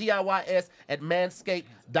the code DIYS at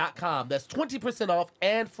manscaped.com. That's 20% off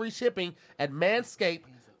and free shipping at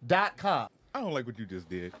manscaped.com. I don't like what you just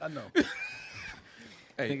did. I know.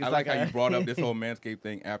 Hey, I like how you brought up this whole Manscaped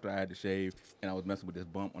thing after I had to shave and I was messing with this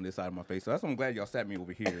bump on this side of my face. So that's why I'm glad y'all sat me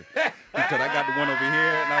over here. Because I got the one over here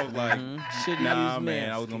and I was like, nah,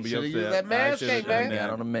 man, I was going to be Should've upset. used that I Manscaped, should've man. done that.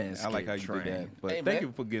 Got on the Manscaped I like how you train. did that. But Hey, thank man.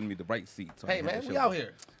 you for giving me the right seat. So I Hey, had man, to we show out that.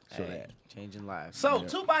 here. Show Hey, that. changing lives. So,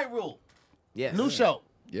 2-bite rule. yes. New show.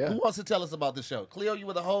 Yeah. Who wants to tell us about the show? Khleo, you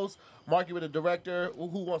were the host. Mark, you were the director. Who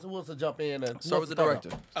wants to jump in? And Start with the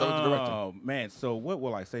director. Oh, man. So what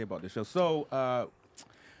will I say about this show? So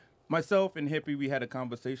myself and Hippie, we had a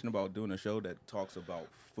conversation about doing a show that talks about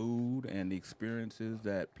food and the experiences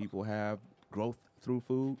that people have, growth through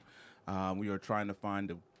food. We are trying to find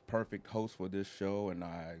the perfect host for this show, and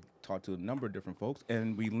I talked to a number of different folks,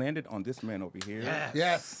 and we landed on this man over here.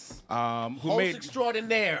 Yes. Who Host made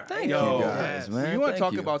extraordinaire. Thank Yo, you, guys, man. You want to Thank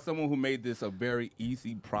talk you. about someone who made this a very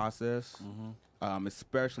easy process,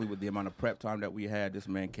 especially with the amount of prep time that we had. This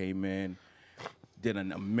man came in, did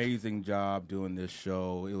an amazing job doing this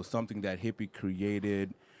show. It was something that Hippie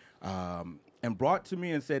created and brought to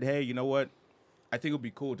me and said, hey, you know what? I think it would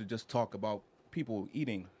be cool to just talk about people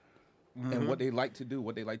eating and what they like to do,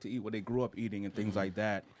 what they like to eat, what they grew up eating and things like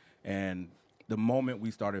that. And the moment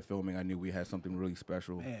we started filming, I knew we had something really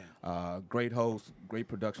special. Great host, great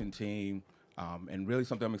production team, and really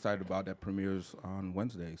something I'm excited about that premieres on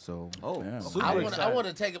Wednesday. So, yeah. I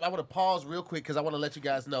want to pause real quick because I want to let you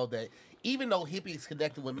guys know that even though Hippie's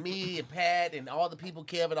connected with me and Pat and all the people,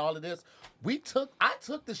 Kevin, all of this, I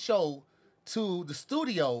took the show to the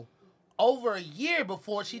studio over a year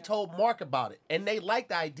before she told Mark about it. And they liked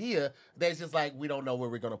the idea. They're just like, we don't know where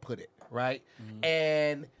we're going to put it, right?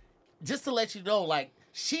 And just to let you know, like,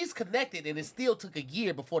 she's connected, and it still took a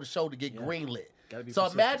year before the show to get greenlit. So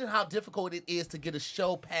imagine how difficult it is to get a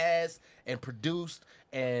show passed and produced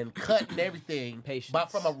and cut and everything. Patience.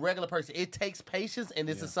 But from a regular person, it takes patience, and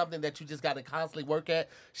this is something that you just got to constantly work at.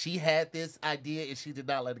 She had this idea, and she did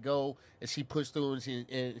not let it go, and she pushed through,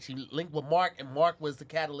 and she linked with Mark, and Mark was the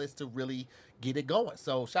catalyst to really get it going.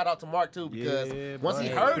 So shout out to Mark too, because once he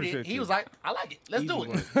heard it, he was like, I like it. Let's do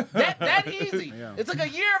it. that easy. It took a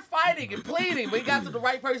year of fighting and pleading, but he got to the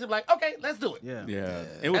right person, like, okay, let's do it. Yeah.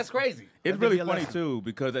 That's crazy. It's really funny, too,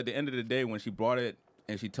 because at the end of the day, when she brought it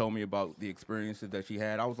and she told me about the experiences that she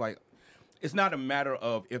had, I was like, it's not a matter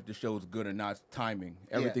of if the show is good or not. It's timing.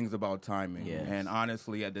 Everything's about timing. Yes. And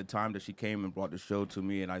honestly, at the time that she came and brought the show to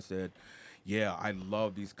me, and I said, yeah, I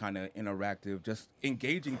love these kind of interactive, just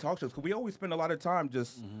engaging talk shows, because we always spend a lot of time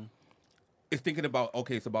just it's thinking about,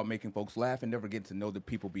 okay, it's about making folks laugh and never getting to know the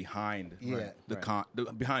people behind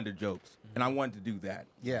behind the jokes. And I wanted to do that.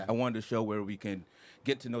 I wanted to show where we can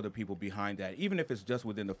get to know the people behind that, even if it's just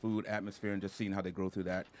within the food atmosphere, and just seeing how they grow through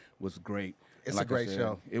that was great. It's a great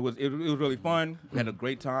show. It was really fun. We had a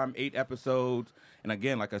great time, 8 episodes. And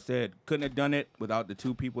again, like I said, couldn't have done it without the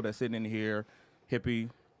 2 people that's sitting in here. Hippie,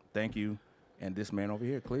 thank you. And this man over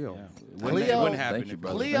here, Khleo. It wouldn't happen. Thank you,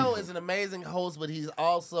 brother. Khleo is an amazing host, but he's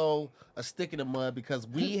also a stick in the mud because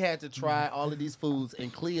we had to try all of these foods,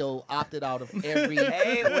 and Khleo opted out of every.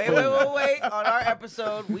 Hey, wait. On our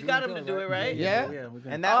episode, we got him to do it, right? Yeah.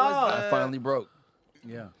 And that was I finally broke.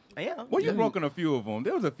 Yeah. Yeah. Well, you broken a few of them.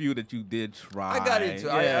 There was a few that you did try. I got into.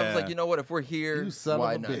 I was like, you know what? If we're here, You son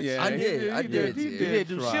why of a not? bitch. Yeah, I he did. did, I he did. did, he You did. didn't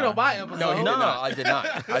do try. shit on my episode. No, I did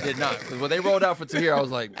not. I did not. Because when they rolled out for Tahir, I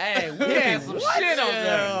was like, Hey, we had some shit on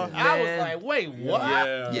there. I was man. like, wait, what?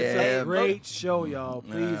 Yeah. yeah, Great show, y'all.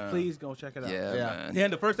 Please, Yeah. please go check it out. yeah, Yeah. man. Yeah,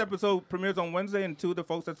 and the first episode premieres on Wednesday, and two of the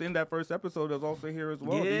folks that's in that first episode is also here as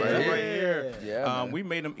well. Yeah. These Right guys here. right here. Yeah, man. We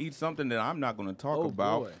made them eat something that I'm not going to talk Oh,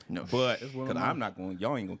 about. boy. No. But That's one of because mine. I'm not going,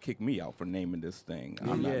 y'all ain't going to kick me out for naming this thing. Yeah,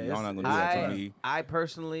 Y'all not going to do that to me. I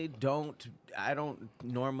personally don't. I don't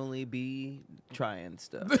normally be trying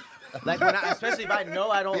stuff. Like when especially if I know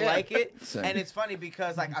I don't like it. Same. And it's funny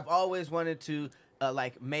because like I've always wanted to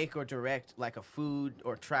like make or direct like a food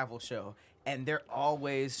or travel show, and they're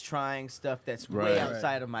always trying stuff that's way Right.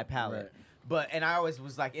 outside of my palate. Right. But and I always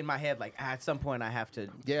was like in my head like at some point I have to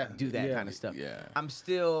do that Yeah. kind of stuff. Yeah. I'm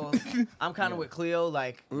still I'm kind of with Khleo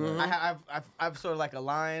like I've sort of like a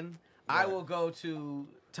line. I will go to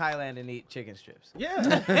Thailand and eat chicken strips.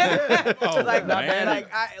 Yeah. Oh, Like, man.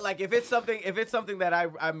 if it's something that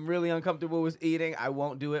I'm really uncomfortable with eating, I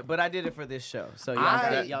won't do it. But I did it for this show, so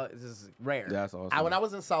y'all this is rare. That's awesome. When I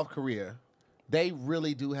was in South Korea, they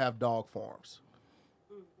really do have dog farms.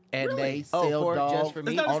 And they Oh, sell for- just dogs for It's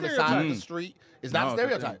meat? not a on the side of the stereotype. street. It's not No, a it's a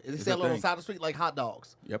stereotype. thing. They It's sell a it on the thing. side of the street like hot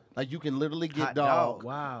dogs. Yep. Like you can literally get Hot dog. dog.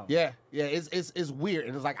 Wow. Yeah, it's weird,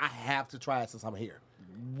 and it's like I have to try it since I'm here.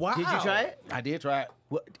 Wow. Did you try it? I did try it.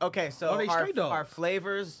 Okay, so Oh, they stray dogs. are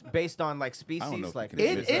flavors based on like I don't know species, if like you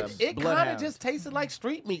can if do it's It a kind bloodhound. of just tasted like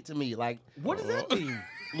street meat to me. Like What does that mean?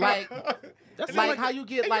 like That's like how you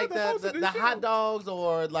get Hey, like you're the host of the this hot show. dogs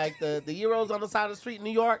or like the gyros on the side of the street in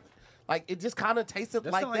New York. Like it just kind of tasted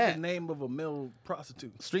That like sounds that. like the name of a male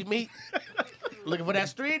prostitute. Street meat. Looking for that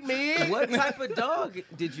street meat. What type of dog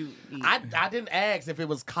did you eat? I didn't ask if it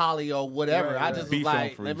was collie or whatever. Right, I right. just Beef was on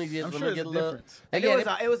like, let me freeze. get, I'm let sure me it's get a a little. difference. and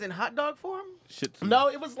Yeah, it was in hot dog form. Shit. no,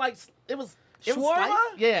 it was like it was Shawarma? like-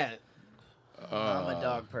 yeah. I'm a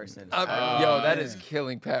dog person. Yo, that is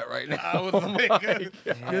killing Pat right now. I was thinking,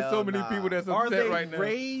 there's so Hell many nah. people that's Are upset they right now.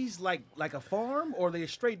 raised like a farm or are they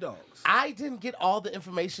stray dogs? I didn't get all the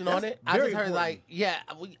information on That's it. I just very heard important. like, yeah,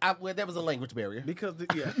 well, there was a language barrier. Because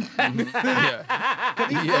yeah,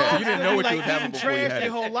 Yeah, you didn't know what like you was having eating before you trash had their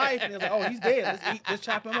it. whole life, and it's like, oh, he's dead. Let's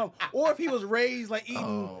chop him up. Or if he was raised like eating,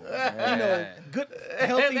 Oh, you know, man. good,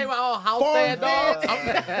 healthy. They were all house farm fed dogs.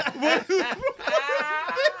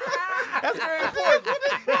 That's very important.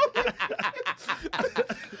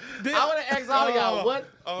 I want to ask all y'all,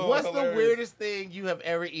 what's the hilarious. weirdest thing you have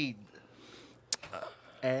ever eaten?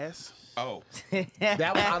 Ass. Oh.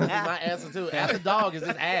 That was honestly my answer too. After dog is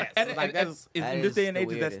this ass. Like that's in That this is day and the age,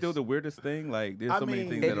 is that weirdest. still the weirdest thing? Like, there's I so many mean,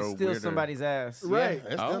 things It that are is still weirder. somebody's ass. Right.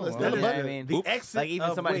 it's Oh, still, it's wow. still a Yeah, butt. I mean, The Oops. exit like even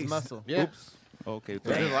of somebody's waste. muscle. Yeah. Oops. Okay, so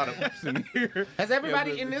there's a lot of oops in here. Has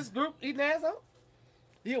everybody in this group eaten ass though?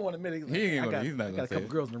 He don't want to admit it. He ain't gonna- he's not I gonna got a say couple it.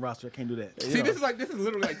 girls in the roster. I can't do that. See, this is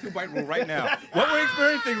literally like 2 bite rule right now. What we're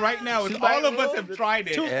experiencing right now is all of us have tried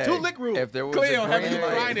it. Two lick rule. If there was Khleo, a have green you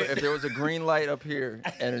light, tried it? if there was a green light up here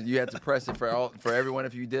and you had to press it for everyone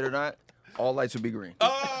if you did or not, all lights would be green.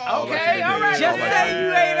 Oh, Okay, all right. Just say you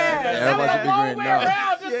ate ass. That was Everybody a should be long green. way Nah.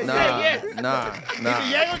 around just to say yes. Nah.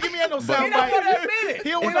 You ain't gonna give me no He sound don't want to bite. admit it. He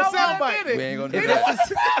don't He want no don't sound wanna bite. admit We it. ain't gonna do If that.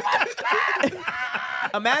 this is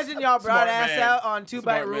imagine y'all brought Smart ass man. out on 2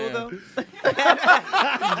 bite Smart rule man. though.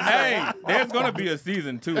 Hey, there's gonna be a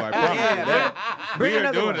season 2. I promise Yeah, you that. bring We are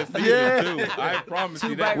another doing one. a season 2. I promise you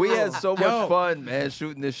that. bite We rule. had so much Yo. fun, man,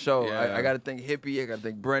 shooting this show. Yeah. I got to thank Hippie. I got to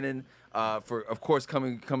thank Brennan for, of course,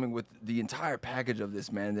 coming with the entire package of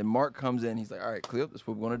this, man. Then Mark comes in. He's like, all right, Khleo, this is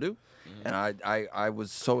what we're going to do. And I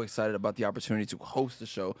was so excited about the opportunity to host the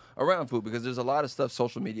show around food because there's a lot of stuff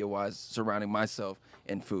social media-wise surrounding myself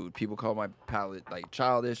and food. People call my palate, like,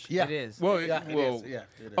 childish. Yeah. It is. Well, Yeah, it well, is. Yeah,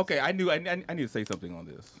 it is. okay. I need to say something on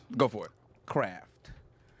this. Go for it. Kraft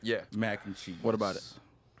Yeah. mac and cheese. What about it?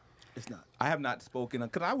 It's not. I have not spoken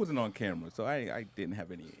because I wasn't on camera, so I didn't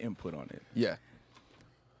have any input on it. Yeah.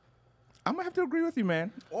 I'm gonna have to agree with you,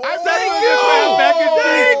 man. Oh, Thank you.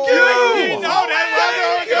 thank you. You know that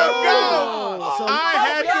was So I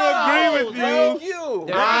had to agree with Thank you. you.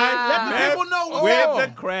 let the people know what's with up.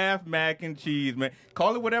 the Kraft mac and cheese, man.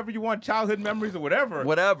 Call it whatever you want, childhood memories or whatever.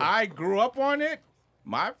 Whatever. I grew up on it.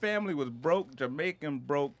 My family was broke, Jamaican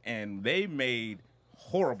broke, and they made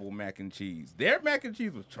horrible mac and cheese. Their mac and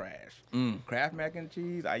cheese was trash. Kraft mac and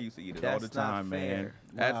cheese, I used to eat it all the That's not time, man. fair.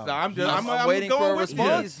 That's Wow. I'm waiting going for a with you.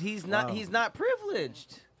 response. He's not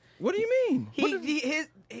privileged. What do you mean? He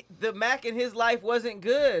the mac in his life wasn't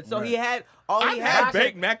good, so he had he had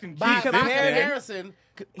baked mac and cheese. By comparison,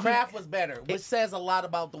 Kraft was better, which says a lot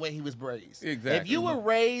about the way he was raised. Exactly. If you were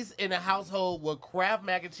raised in a household where Kraft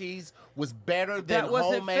mac and cheese was better than That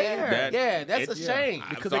wasn't homemade, fair. that's a shame.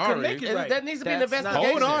 Because they couldn't make it right. That needs to be an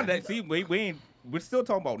investigation. Hold on. See, we're still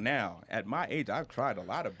talking about now. At my age, I've tried a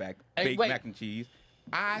lot of baked mac and cheese.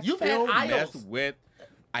 You've had mess Isles. with.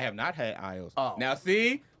 I have not had Isles. Oh. Now,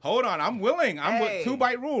 see, hold on. I'm willing. I'm with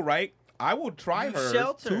 2-bite rule, right? I will try hers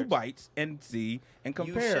 2 bites and see and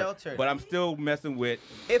compare. Sheltered. But I'm still messing with.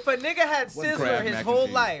 If a nigga had Sizzler Kraft his mac and whole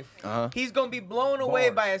cheese. life, he's gonna be blown away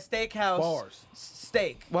Bars. by a steakhouse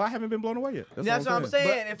steak. Well, I haven't been blown away yet. That's what I'm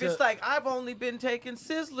saying. But If it's like, I've only been taking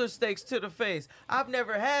Sizzler steaks to the face. I've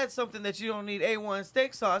never had something that you don't need A1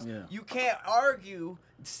 steak sauce. Yeah. You can't argue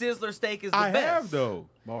Sizzler steak is the I best. have though.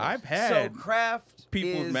 Bars. I've had So Kraft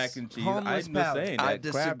people's is mac and cheese. homeless I'm just palate. saying I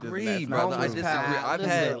that Kraft disagree, that's brother. not I true. disagree. I've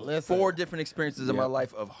had Listen. 4 different experiences in my Yeah.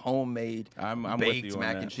 life of homemade I'm with baked you on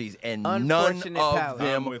mac that. and cheese, and none Unfortunate of palate.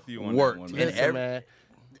 them I'm with you on that worked. one, And man. Listen, man.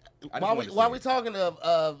 I just While wanted to we're say it. talking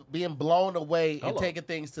of being blown away and taking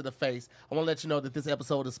things to the face, I want to let you know that this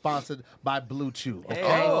episode is sponsored by Blue Chew. Okay,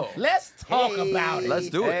 Hey. let's talk about it.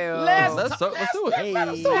 Let's do it. Hey-o. Let's do it. Let's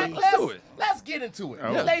do it. Let's get into it.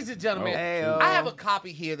 Okay. Ladies and gentlemen, Hey-o. I have a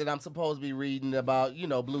copy here that I'm supposed to be reading about, Blue You're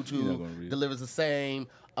not Chew gonna read it. delivers the same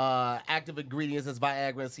active ingredients as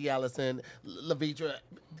Viagra and Cialis and Levitra.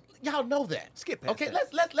 Y'all know that. Skip past Okay, that.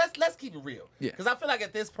 let's keep it real. Yeah. Because I feel like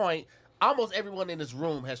at this point, almost everyone in this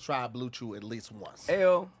room has tried Blue Chew at least once.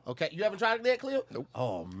 Ayo. Okay, you haven't tried it yet, Khleo? Nope.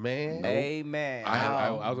 Oh man. Amen. I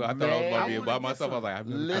thought I was about to be Man. by myself. I was like, I've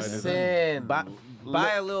never tried this. Listen.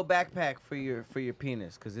 Buy a little backpack for your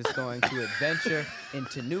penis, because it's going to adventure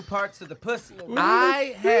into new parts of the pussy.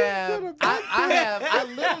 I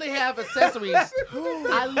literally have accessories.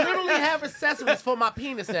 I literally have accessories for my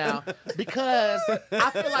penis now because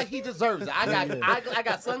I feel like he deserves it. I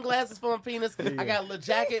got sunglasses for my penis. I got a little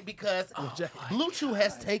jacket because Blue Chew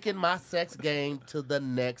has taken my sex game to the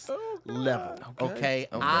next level. Okay?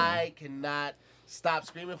 I cannot stop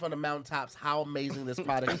screaming from the mountaintops how amazing this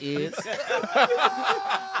product is.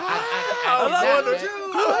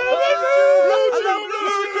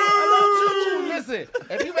 Listen,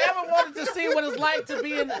 if you ever wanted to see what it's like to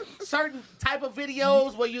be in certain type of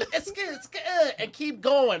videos where you and keep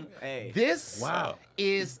going, this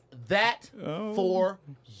is that for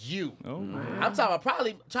you. I'm talking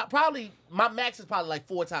about probably my max is probably like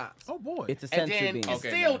 4 times. Oh boy. It's a And sensory then beam. it's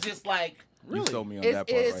still just like, You sold me on It's-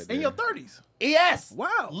 that part it's right in there. your 30s. yes.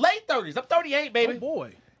 Wow. Late 30s. I'm 38, baby. Oh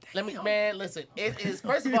boy. Listen, it is,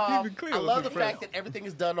 first of all, Even Khleo I love the was fact that everything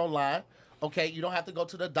is done online. Okay, you don't have to go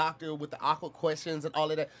to the doctor with the awkward questions and all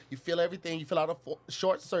of that. You fill everything. You fill out a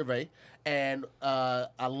short survey, and a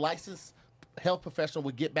licensed health professional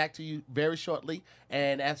will get back to you very shortly.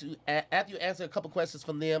 And after you answer a couple questions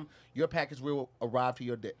from them, your package will arrive to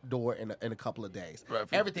your door in a couple of days. Right.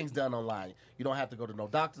 Everything's done online. You don't have to go to no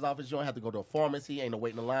doctor's office. You don't have to go to a pharmacy. Ain't no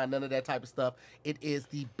waiting in line. None of that type of stuff. It is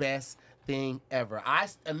the best thing ever. I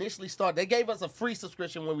initially started. They gave us a free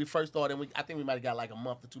subscription when we first started. And I think we might have got like a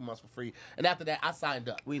month to 2 months for free. And after that, I signed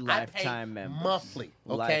up. We I lifetime paid members. monthly.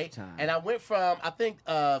 Okay, Lifetime. and I went from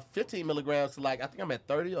 15 milligrams to like I think I'm at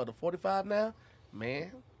 30 or to 45 now.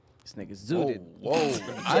 Man, This nigga's Whoa, zooted.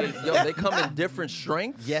 whoa. They come in different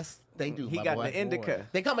strengths? yes, they do. He my got boy. the indica.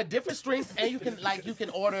 They come in different strengths, and you can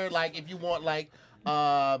order like if you want like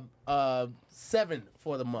 7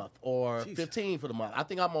 for the month or 15 for the month. I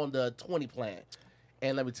think I'm on the 20 plan.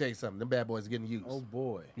 And let me tell you something, them bad boys getting used. Oh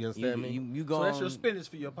boy. You understand me? You So go that's your spinach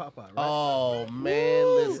for your Popeye, right? Oh man,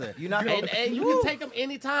 listen. You're not and, gonna- and you can take them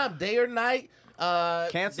anytime, day or night.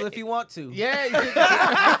 cancel if you want to. Yeah. You can,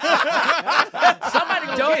 somebody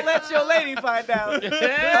go Don't get let your lady find out.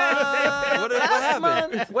 What Last happened?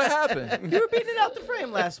 month, What happened? you were beating it out the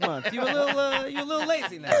frame last month. You a little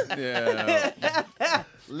lazy now. Yeah.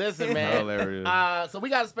 Listen, man. Hilarious. So we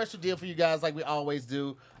got a special deal for you guys, like we always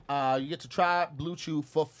do. You get to try Blue Chew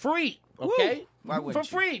for free. Okay, Why for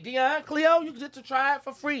wouldn't you? free. Dion, Khleo, you get to try it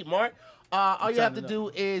for free. Mark. All you have to do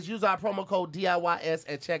is use our promo code DIYS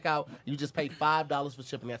at checkout. You just pay $5 for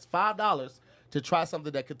shipping. That's $5 to try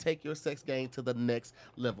something that could take your sex game to the next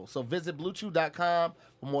level. So visit BlueChew.com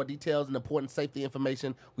for more details and important safety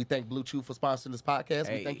information. We thank Blue Chew for sponsoring this podcast.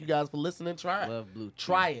 Hey. We thank you guys for listening. Try it. Love Blue Chew.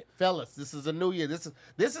 Try it, fellas. This is a new year. This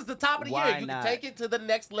is the top of the Why year. You not? can take it to the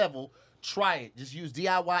next level. Try it. Just use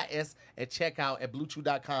DIYS at checkout at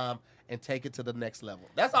BlueChew.com and take it to the next level.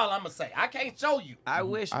 That's all I'm gonna say. I can't show you. I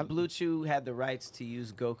wish Blue Chew had the rights to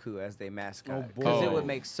use Goku as their mascot, boy. because it would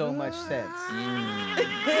make so much sense.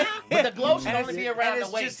 But the glow should only be around the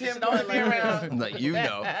waist. It should only be around. Like, you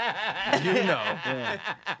know.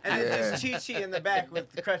 And then just Chi-Chi in the back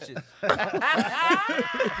with the crutches.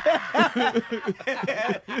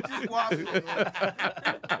 Just walking.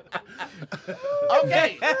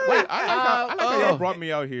 Okay. Wait, I like how y'all brought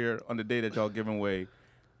me out here on the day that y'all giving away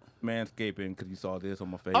manscaping because you saw this on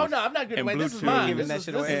my face. Oh no, I'm not giving And away. This is Bluetooth. mine. Giving This that is,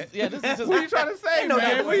 shit this away. is, yeah, this is just. What are you trying to say,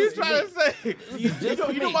 man? What are you trying to say?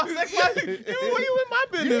 You know my sex life. You in my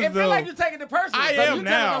business, It feel like you're taking it personal. I so am you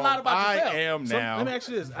now. telling a lot about I yourself. am So, now. let me ask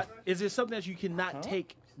you this: is it something that you cannot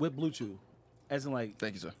take with Bluetooth? As in, like,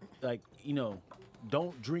 Thank you, sir.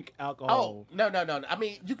 don't drink Oh, alcohol. no. I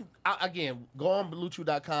mean, you can, again, go on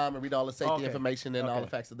Bluetooth.com and read all the safety information and all the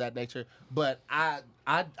facts of that nature. But I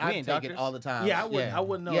ain't take doctors. it all the time. Yeah, I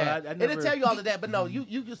wouldn't know. Yeah. I never, It'll tell you all of that, but no, you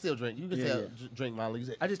can still drink. You can Yeah, still yeah. drink Molly.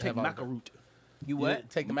 I just take have all the- macaroot. You what?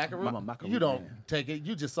 Take the macaroon? I'm a macaroon You don't man. take it.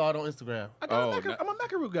 You just saw it on Instagram. I got Oh, I'm a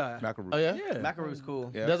macaroot guy. Macaroon. Oh, yeah? Yeah. Macaroon's cool.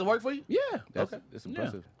 Yeah. Does it work for you? Yeah. That's, Okay. It's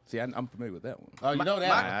impressive. See, I'm familiar with that one. Oh, you know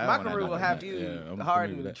that? I don't Macaroon know will that. have you Yeah, I'm hard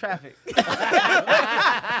familiar in with traffic.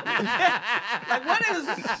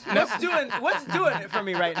 Like what's doing it for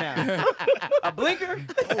me right now? A blinker?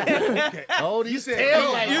 Oh, these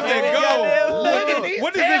tail lights. You Oh, said go. Look at these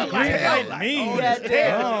What does tail this green lights. light mean?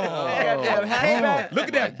 Goddamn. Oh. Goddamn hatchback. Look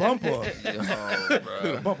at that bumper. Oh, Look at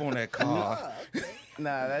bro. the bumper on that car.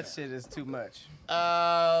 Nah, that shit is too much.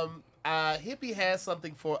 Hippie has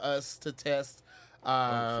something for us to test.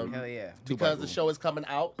 Hell yeah. Because the show is coming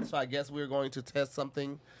out, so I guess we're going to test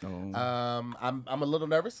something. Oh. I'm a little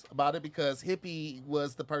nervous about it because Hippie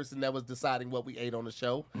was the person that was deciding what we ate on the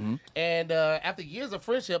show, and after years of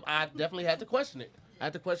friendship, I definitely had to question it. I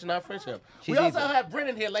had to question our friendship. We also have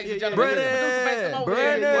Brennan here, ladies and gentlemen. Brennan!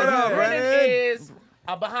 What up, Brennan is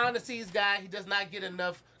a behind-the-scenes guy. He does not get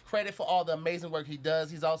enough credit for all the amazing work he does.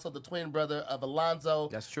 He's also the twin brother of Alonzo.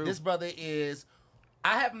 That's true. This brother is...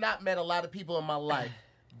 I have not met a lot of people in my life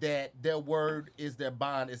that their word is their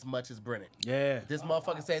bond as much as Brennan. Yeah. This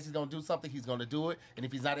motherfucker says he's gonna do something, he's gonna do it, and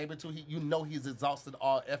if he's not able to, he's exhausted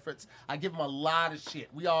all efforts. I give him a lot of shit.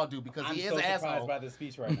 We all do because he is an asshole. by this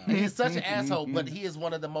speech right now. He's such an asshole, but he is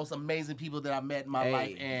one of the most amazing people that I've met in my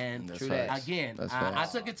life. And That's facts. again, That's I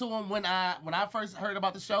facts. took it to him when I first heard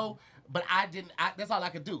about the show, but I didn't. That's all I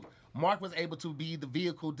could do. Mark was able to be the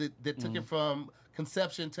vehicle that took it from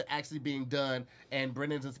conception to actually being done, and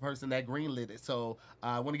Brennan's the person that greenlit it. So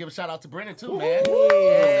I want to give a shout out to Brennan too, man.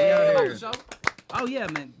 Yeah, about the show. Oh yeah,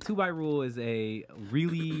 man. 2x Rule is a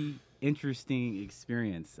really interesting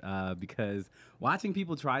experience because watching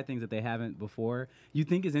people try things that they haven't before, you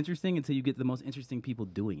think is interesting until you get the most interesting people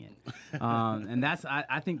doing it, and that's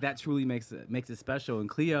I think that truly makes it special. And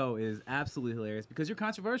Khleo is absolutely hilarious because you're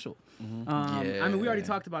controversial. I mean, we already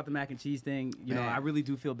talked about the mac and cheese thing. You know, I really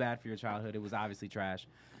do feel bad for your childhood. It was obviously trash.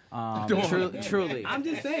 Truly. I'm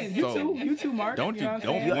just saying, you too, Mark. Don't you know what I'm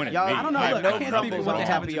don't saying? point Y'all- at me. I don't know. I Look, have I can't no speak for crumbles what on they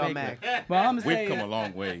top have of in your Jamaica. Mac. But I'm We've saying, come a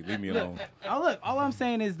long way. Leave me alone. look, all I'm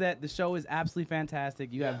saying is that the show is absolutely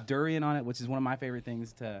fantastic. You have durian on it, which is one of my favorite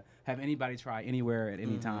things to have anybody try anywhere at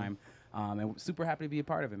any time. And we're super happy to be a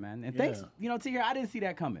part of it, man. And thanks, Tahir, I didn't see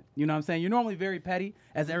that coming. You know what I'm saying? You're normally very petty,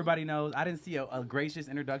 as everybody knows. I didn't see a gracious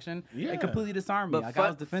introduction. Yeah. It completely disarmed me. But Like, I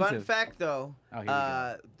was defensive. fun fact though, Oh, here we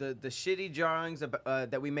go. the shitty drawings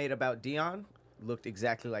that we made about Dion looked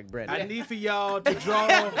exactly like Brennan. I need for y'all to draw.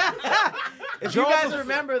 If you guys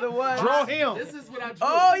remember the one, Draw him. This is what I drew.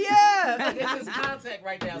 Oh yeah, This is contact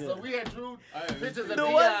right now. So we had drew pictures of the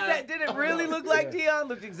Dion. ones that didn't really look like Dion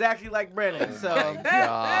looked exactly like Brennan. So It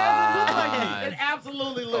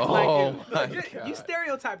absolutely looks like him. You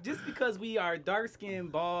stereotype just because we are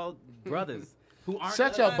dark-skinned, bald brothers who aren't.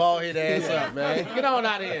 Shut your bald head ass up, man. Get on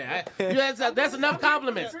out of here. That's enough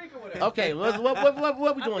compliments. Okay,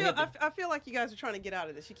 what we doing here? I feel like you guys are trying to get out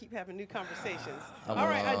of this. You keep having new conversations. Oh, All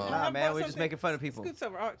right, nah, man, we're just making fun of people. Scoots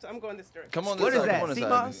over. All right, so I'm going this direction. Come on, What this is side, that? come on this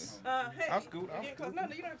CMOS? side. Hey, I'll scoot, I'll get close. No, you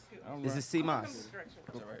don't have to scoot. This is Come CMOS. this direction.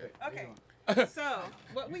 Okay. So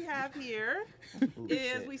what we have here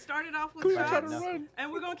is we started off with shots,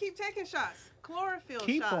 and we're gonna keep taking shots. Chlorophyll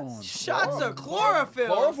Keep shots. on. Shots of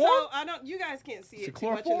chlorophyll. So I don't. You guys can't see it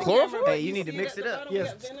too much in the Chloroform? camera, but Hey, you need to see mix at it the up. bottom we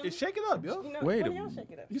Yes, got venom. shake it up, yo. You know, Wait one a of y'all minute.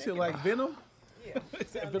 shake it up. You Shake said it like up. Venom? Yeah.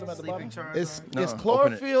 Venom at the bottom? It's No, it's open it when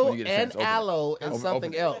chlorophyll you get a and chance. Open it. aloe and Open- something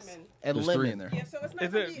open it. else and There's lemon. 3 in there. Yeah, so it's not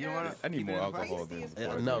Is gonna it- be you as I need more alcohol tasty than.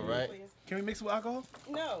 as No, chlorophyll right? is. Can we mix it with alcohol?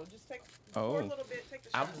 No, just take Oh. pour a little bit, take the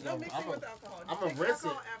I'm shot. just No gonna- mixing I'm gonna- with alcohol. Just I'm gonna take the rinse it.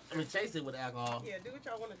 alcohol after. I mean, chase it with alcohol. Yeah, do what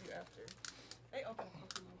y'all want to do after. Hey, open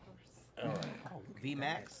it.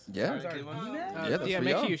 V-Max? Yeah. Sorry, good one. Yeah, that's yeah, for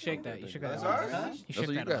make y'all. sure you shake that. You shook that. That's ours? You That's for shook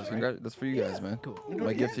you that guys. off, right? That's for you guys, man. Cool.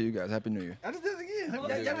 My gift to you guys. Happy New Year. I just did it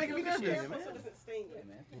again. Y'all making me nervous, man. So does it stain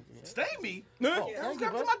yet? Stain me? Yeah. Don't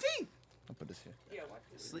grab to my teeth. I'll put this here. Yeah, watch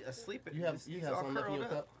this. Asleep. You have some left in your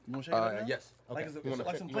cup? You want to shake it up now? Yes. Like, You wanna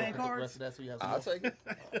like fit- some you wanna playing put the cards? rest of that so you have some I'll more? take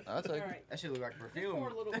it. I'll take All it. right. That shit look like Just perfume. pour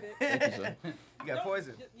a little bit. Thank you, sir. You got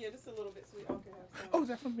poison. Yeah, just a little bit, sweet. Okay, have some. Oh, is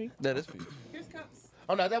that for me? That is for you. Here's cups.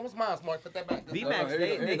 Oh no, that was mine. Smart. Put that back. V-Max, here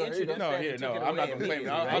they you go, here you go. introduced No, that here, and no, took it I'm not away gonna claim it. immediately,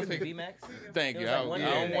 I'll right? take it. V-Max? Thank It you. was like I one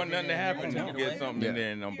don't day want they nothing to did it, happen. and You took it get away. something, and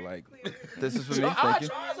then I'm like, This is for me. Thank you.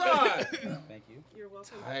 Thank you. You're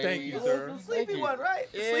welcome. thank you, sir. The sleepy one,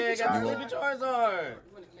 right? The Yeah, sleepy got Charizard. Sleepy Charizard.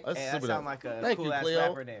 Let's Hey, see that what sound else. like a Thank you, cool ass Khleo.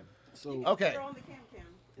 rapper name. So, Okay, You're on the cam.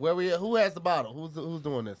 where we? Who has the bottle? Who's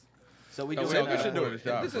doing this? So we Oh, do we it. should do it.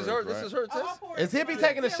 This is her. This is her I'll test. pour Is it. Hippie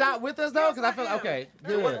taking a shot with us though? Because I feel okay.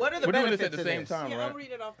 Good. What are the We're doing this benefits at the of same this? time, Yeah, I'll right?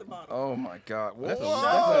 read it off the bottle. Oh my God. That's a,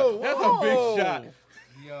 Whoa. that's a big shot.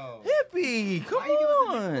 Yo. Hippie, come Why you give us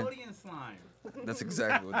the on. Nickelodeon slime? That's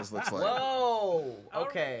exactly what this looks like. Whoa.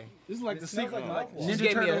 Okay. this is like the smells secret. like She just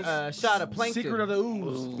gave me a shot of plankton. Secret of the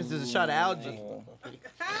ooze. This is a shot of algae.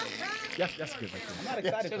 That's good. I'm not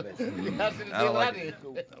excited for this. I don't like it.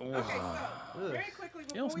 Very quickly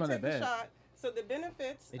don't before smell we take that the bad. shot. So the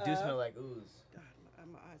benefits. It do smell like ooze. God,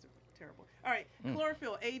 my eyes are terrible. All right,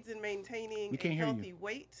 chlorophyll aids in maintaining We a can't hear you. healthy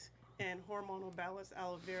weight and hormonal balance.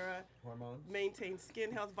 Aloe vera Hormones. maintains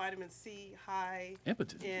skin health. Vitamin C high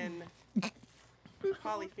Impotent. in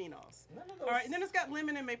polyphenols. All right, and then it's got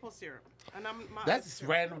lemon and maple syrup. And my That's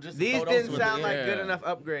random. Just These photos didn't with sound it. like Yeah. good enough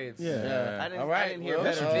upgrades. Yeah. I didn't, All right, I didn't hear well,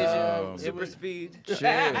 better vision, super speed. Cheers.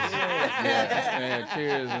 Man,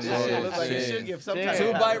 cheers. And all It that looks like you shit. should give some Cheers. type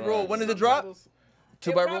of 2 bite power. rule. When does it drop?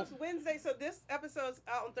 2 It bite rule. drops Wednesday, so this episode's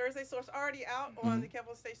out on Thursday, so it's already out on the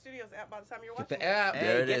Kevin State Studios app by the time you're watching. The app. Hey,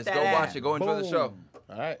 There it get is. that Go app. watch it. Go enjoy the show.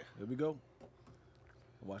 All right. Here we go.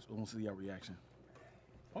 Watch. I want to see your reaction.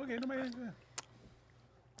 Okay, nobody.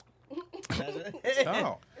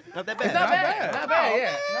 Oh, Not that It's bad. not bad. Not bad.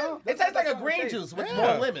 Yeah. No, It tastes like a green juice with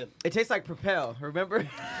more lemon. It tastes like Propel. Remember?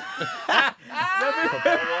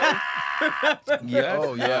 Yeah.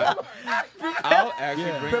 Oh yeah. I'll actually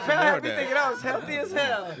drink Propel some more had of me that. thinking I was healthy as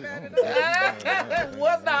hell.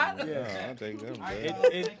 Was not. Yeah, I'll take them.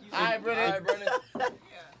 All right, Brennan.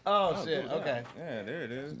 Oh shit. Okay. Yeah, there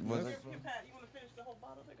it is. Pat, you want to finish the whole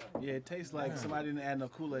bottle? yeah. It tastes like somebody didn't add no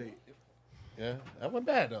Kool-Aid. Yeah, that wasn't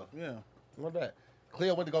bad though. Yeah. It wasn't bad.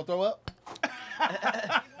 Khleo went to go throw up.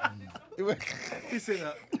 He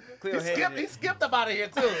said, He skipped up out of here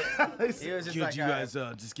too. He was just "Could like, you guys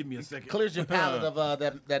just give me a second?" Clears your palate of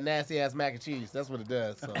that nasty ass mac and cheese. That's what it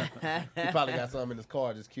does. So he probably got something in his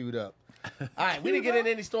car just queued up. All right, we didn't get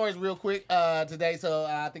into any stories real quick today, so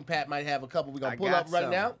I think Pat might have a couple we're gonna pull up right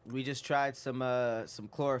now. We just tried some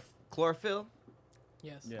chlorophyll.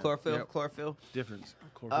 Yes. Yeah. Chlorophyll. Yep. Chlorophyll. Difference.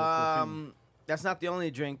 That's not the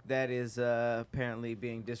only drink that is apparently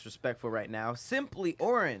being disrespectful right now. Simply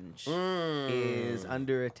Orange is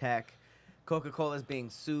under attack. Coca-Cola is being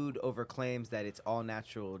sued over claims that its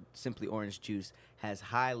all-natural Simply Orange juice has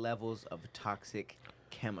high levels of toxic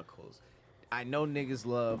chemicals. I know niggas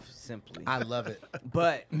love Simply, I love it.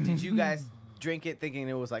 but did you guys drink it thinking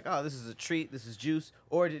it was like, oh, this is a treat, this is juice?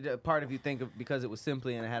 Or did a part of you think because it was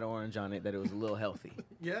Simply and it had orange on it that it was a little healthy?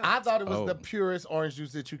 Yeah. I thought it was the purest orange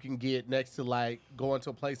juice that you can get next to like going to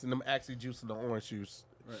a place and them actually juicing the orange juice.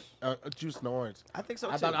 Right. Juicing the orange. I think so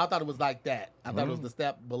too. I thought it was like that. I thought it was the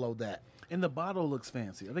step below that. And the bottle looks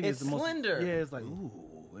fancy. I think It's it's the most slender. Yeah, it's like ooh.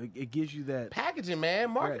 It gives you that. Packaging,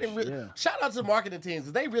 man. Marketing. Fresh, Really, yeah. Shout out to the marketing teams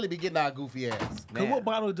because they really be getting our goofy ass. Cause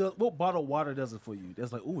what bottle water does it for you?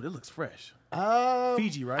 That's like, ooh, that looks fresh.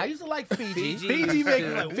 Fiji, right? I used to like Fiji. Fiji make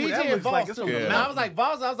it like, ooh, Fiji that and looks like Voss. it's from the And I mountain. was like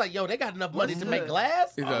Voss. I was like, yo, they got enough money to make the-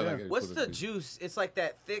 glass. He's not like it. What's the juice? It's like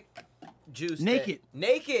that thick juice. Naked.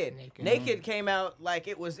 Naked came out like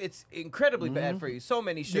it's incredibly bad for you. So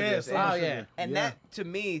many sugars. Yes. and, Oh, yeah. And that to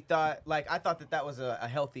me I thought that was a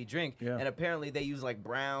healthy drink. Yeah. And apparently they use like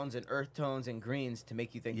browns and earth tones and greens to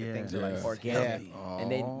make you think that Yeah. things are like Yeah. organic. Yeah.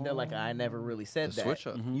 And they're like, I never really said The that. switch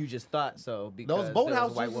up. You just thought so because Those there boathouse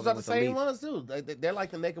was a white juices woman are the with a same leaf. ones too. They're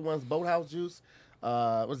like the naked ones. Boathouse juice.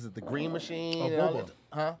 What is it? The Green Machine. Oh, and all Boba. that-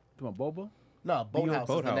 Huh? Come on, boba. No, Boathouse is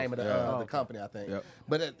the Boathouse, name of yeah. the company, I think. Yep.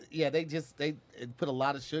 But they put a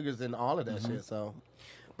lot of sugars in all of that shit. So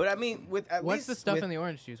But I mean, with at What's least the stuff with- in the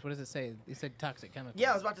orange juice? What does it say? You said toxic chemicals.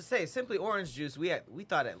 Yeah, I was about to say, Simply Orange juice, we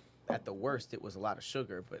thought at the worst it was a lot of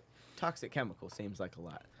sugar, but toxic chemical seems like a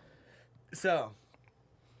lot. So,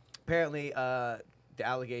 apparently, the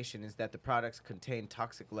allegation is that the products contain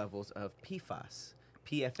toxic levels of PFAS.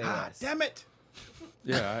 PFAS. Damn it!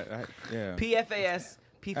 Yeah, yeah. PFAS,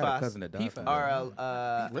 I had a cousin that died from are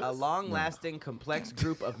that. a long-lasting, complex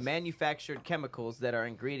group of manufactured chemicals that are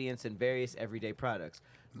ingredients in various everyday products.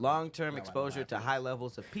 Long-term exposure to high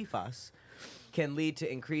levels of PFAS can lead to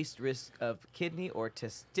increased risk of kidney or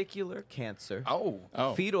testicular cancer,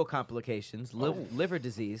 fetal complications, liver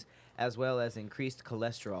disease, as well as increased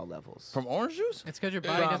cholesterol levels. From orange juice? It's because your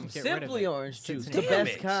body doesn't get rid of Simply it. orange juice, the Damn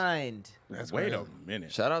best it. kind. Wait a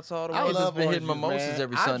minute. Shout out to all the I ones that's love been hitting orange juice, mimosas man.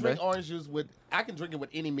 every I Sunday. drink orange juice I can drink it with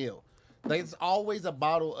any meal. Like, it's always a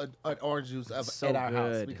bottle of orange juice at our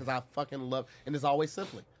house because I fucking love, and it's always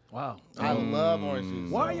Simply. Wow. I love orange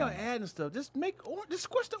juice. Why are y'all adding stuff? Just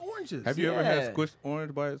squish the oranges. Have you ever had squished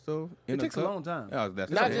orange by itself? It takes a long time. Oh,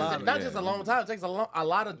 that's Not just a long time. It takes a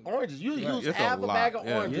lot of oranges. You use half a bag of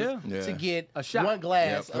oranges to get one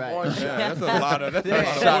glass of orange juice. Yeah, that's a lot of orange.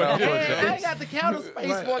 I ain't got the counter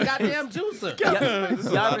space for a goddamn juicer.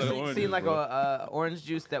 Y'all ever seen like a orange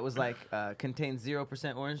juice that was like contains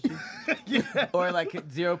 0% orange juice? Or like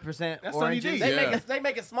 0% orange juice? They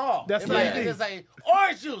make it small. That's it's like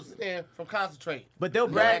orange juice from concentrate. But they'll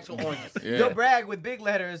No brag. actual oranges. They'll brag with big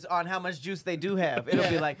letters on how much juice they do have. It'll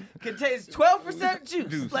be like contains 12%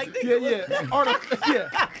 juice. Like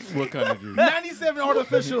What kind of juice? 97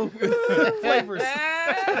 artificial flavors.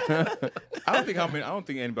 I don't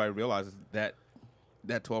think anybody realizes that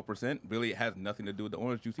 12% really has nothing to do with the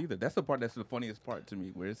orange juice either. That's the part that's the funniest part to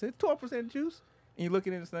me, where it says 12% juice. And you look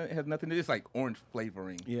at it, it has nothing to do. It's like orange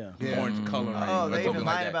flavoring, orange coloring. Oh, or they something even like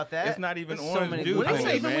lying that. about that? It's not even There's so orange many juice. good When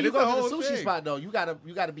things. you It's go a to whole the sushi thing. spot though, you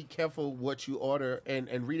gotta be careful what you order and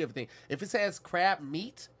read everything. If it says crab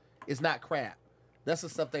meat, it's not crab. That's the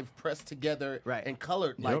stuff they've pressed together and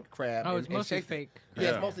colored like crab. Oh, it's and mostly shaped it. fake. Yeah,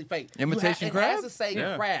 it's mostly fake. Imitation It crab? has to say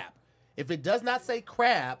Yeah. crab. If it does not say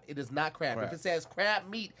crab, it is not crab. If it says crab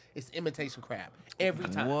meat, it's imitation crab every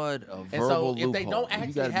time. What a And verbal so if loophole. they don't You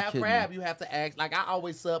actually gotta be have kidding crab, me. you have to ask. Like I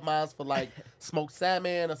always sub mine for like smoked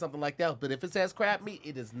salmon or something like that. But if it says crab meat,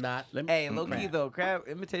 it is not. Hey, low key though,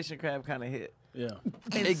 imitation crab kind of hit. Yeah.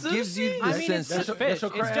 It gives you the I mean, it's sense. just fish.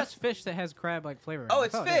 It's just fish that has crab-like flavor. Oh,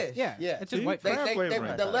 it's fish. Yeah, Yeah. It's just See? white They, fish. they,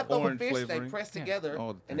 flavoring. the leftover Orange fish flavoring. they press together,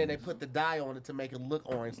 All the and then they things. put the dye on it to make it look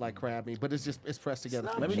orange like crab meat. But it's pressed together.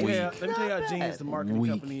 Let me tell you how genius the marketing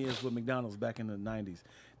company is with McDonald's back in the 90s.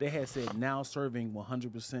 They had said now serving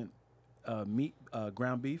 100% meat,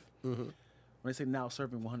 ground beef. When they say now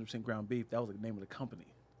serving 100% ground beef, that was the name of the company.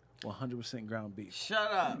 100% ground beef. Shut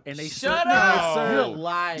up. And they Shut served- up. they You're served-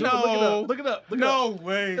 lying. Dude, Look it up. No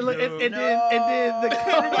way. Look, dude. and then the No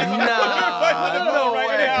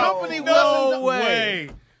company No wasn't. way.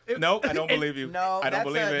 Nope, I don't believe you. No, I don't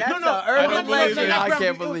believe it. That's No, an I urban don't believe legend. it. I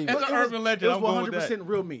can't believe It's it. an urban legend. It was I'm going with 100% that.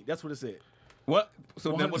 real meat. That's what it said. What?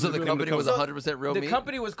 So then what's So the name of company was company? 100% real The meat?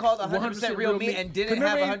 company was called 100% real meat and didn't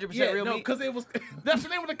have 100% real meat. because it was. That's the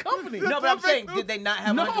name of the company. No, but I'm saying, did they not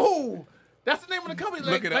have 100%? No, that's the name of the company.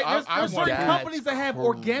 Look at it. I There's certain want that. companies that have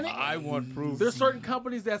organic. I want proof. There's certain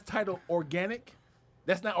companies that's titled organic.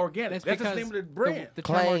 That's not organic. That's just the name of the brand. The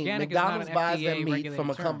term Claim organic McDonald's is not buys an their FDA meat regulated from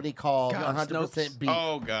a term. company called God, 100% beef,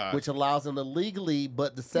 Oh, God. which allows them to legally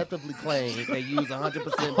but deceptively claim they use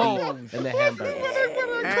 100% beef in their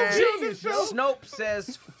hamburgers. Snopes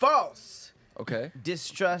says false. Okay.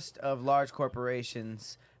 Distrust of large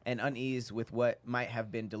corporations and unease with what might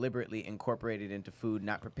have been deliberately incorporated into food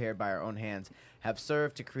not prepared by our own hands have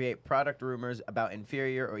served to create product rumors about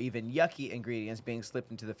inferior or even yucky ingredients being slipped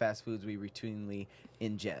into the fast foods we routinely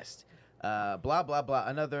ingest. Blah, blah, blah.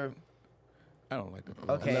 Another... I don't like that.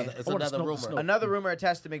 Okay. It's another rumor. Another rumor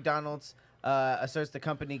attached to McDonald's asserts the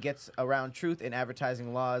company gets around truth in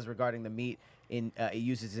advertising laws regarding the meat it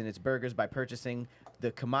uses in its burgers by purchasing the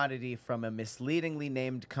commodity from a misleadingly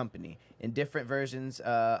named company. In different versions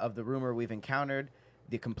of the rumor we've encountered,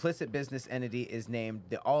 the complicit business entity is named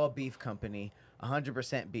the All Beef Company,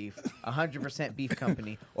 100% beef, 100% beef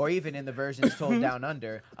company, or even in the versions told down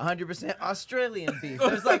under, 100% Australian beef.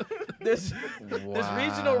 There's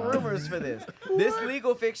regional rumors for this. This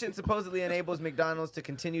legal fiction supposedly enables McDonald's to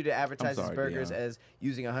continue to advertise its burgers Dion. as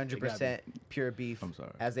using 100% pure beef I'm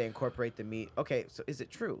sorry. as they incorporate the meat. Okay, so is it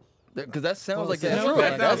true? Because that sounds like it it's sounds true.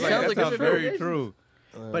 like- That sounds like it's true. very true.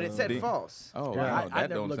 But it said false. Oh, Yeah, wow. I That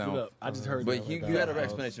never don't looked it sound. up. I just heard. But you had an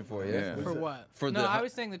explanation for it. Yeah. For what? For no, the- I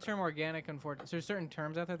was saying the term organic, unfortunately, there's certain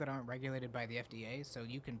terms out there that aren't regulated by the FDA, so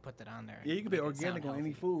you can put that on there. Yeah, you can be make it sound organic on any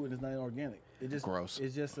healthy. food, and it's not organic. It just Gross.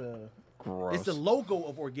 It's just a. Gross. It's the logo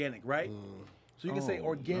of organic, right? So you can say Oh,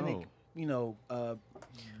 organic no.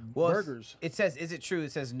 burgers. It says, is it true?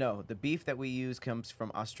 It says no. The beef that we use comes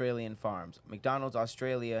from Australian farms. McDonald's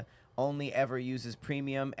Australia only ever uses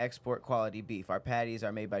premium export quality beef. Our patties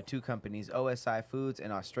are made by two companies, OSI Foods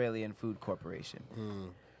and Australian Food Corporation.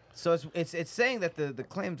 So it's saying that the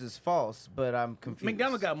claims is false, but I'm confused.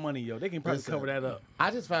 McDonald's got money, yo. They can probably cover that up.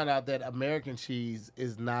 I just found out that American cheese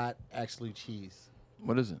is not actually cheese.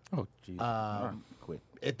 What is it? Oh, jeez. Quit.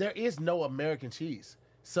 There is no American cheese.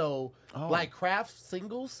 So, like Kraft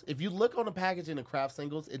Singles, if you look on the packaging of Kraft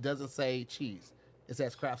Singles, it doesn't say cheese. It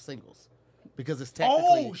says Kraft Singles. Because it's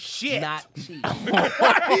technically not cheese.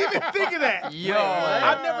 I didn't even think of that. Yo.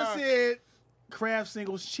 I've never said Kraft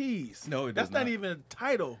Singles cheese. No, it That's does not not. even a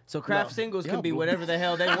title. So Kraft Singles can be whatever the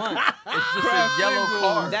hell they want. It's just a yellow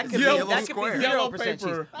card. That could be Yellow that could square. be Yellow 0% cheese.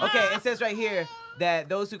 paper. Okay, it says right here that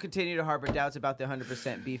those who continue to harbor doubts about the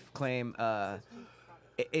 100% beef claim,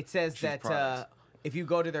 it says that products. if you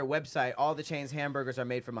go to their website, all the chain's hamburgers are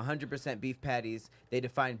made from 100% beef patties. They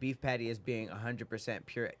define beef patty as being 100%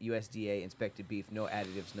 pure USDA inspected beef, no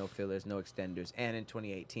additives, no fillers, no extenders. And in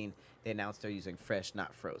 2018, they announced they're using fresh,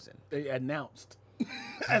 not frozen. They announced.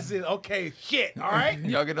 I said, okay, shit, all right?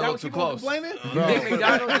 Y'all get a little too close. Think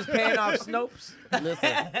McDonald's is paying off Snopes?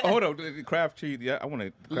 Listen, Hold on, the Kraft cheese. Yeah, I want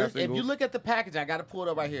to. Kraft if you Singles. look at the package, I got to pull it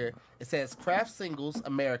up right here. It says Kraft Singles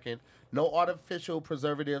American, no artificial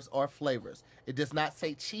preservatives or flavors. It does not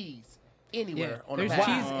say cheese anywhere on the there's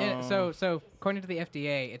package. cheese. So according to the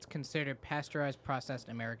FDA, it's considered pasteurized processed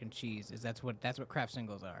American cheese. That's what Kraft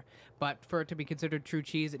Singles are. But for it to be considered true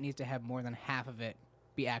cheese, it needs to have more than half of it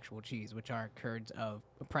be actual cheese, which are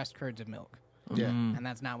pressed curds of milk. Yeah. And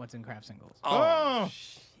that's not what's in Kraft Singles.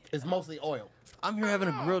 It's mostly oil. I'm here having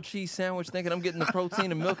a grilled cheese sandwich thinking I'm getting the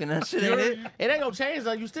protein and milk, and that shit ain't it. It ain't gonna change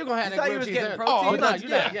though. You still gonna have You that thought you grilled was cheese. getting in it. protein? Oh, no, Not you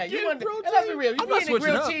yet. not. Yeah, you want. Let's be real. You I'm not eating switching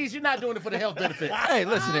grilled up. cheese. You're not doing it for the health benefits. Hey,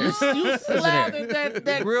 listen here. You slathered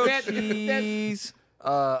that Grilled that- cheese,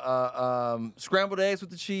 scrambled eggs with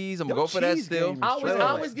the cheese. I'm gonna go for that cheese still. game I is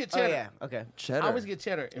always get Oh, cheddar. yeah. Okay. Cheddar. I always get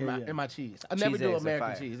cheddar in my cheese. I never Cheese do eggs are American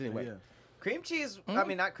fire. cheese anyway. Yeah. Cream cheese, I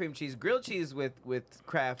mean, not cream cheese, grilled cheese with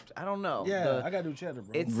Kraft, I don't know. Yeah, I got to do cheddar,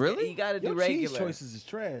 bro. It's Really? You got to do Your regular. cheese choices is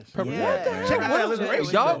trash. Yeah. Check out that Wait,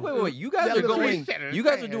 alliteration, y'all, though. wait. You guys That are little going. cheddar. You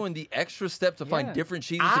guys are doing the extra step to find Yeah. different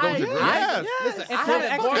cheeses to go to grill. Listen, It's I not had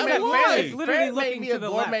a extra gourmet step. friend. It's literally Friend made looking me to a the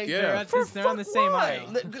gourmet left. Yeah. They're on the same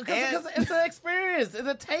aisle. Because it's an experience. It's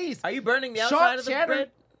a taste. Are you burning the Sharp outside of the cheddar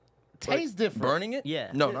bread? tastes different. Burning it? Yeah.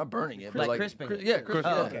 No, not burning it. But Like like crisping it. Yeah, crisping.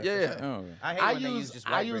 Oh, it. okay. Yeah, yeah. Oh, okay. I hate I when they use use just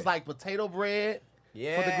white bread. like potato bread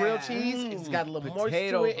Yeah. for the grilled cheese. It's got a little moisture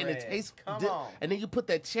Potato to it, and it bread. tastes. Come on. And then you put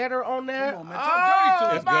that cheddar on there. Come on, man. Talk dirty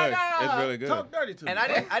to It's me. good. It's really good. Talk dirty to me. And I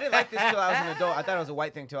didn't like this till I was an adult. I thought it was a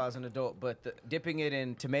white thing till I was an adult. But dipping it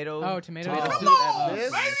in tomato. Oh, tomato soup, soup. that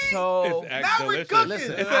This- was so. It's we're delicious. cooking.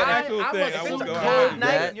 Listen, It's an actual I thing. was I will a go cold hard. night,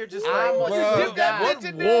 that- and you're just I'm like, a bruh. soup guy.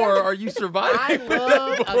 What war are you I surviving?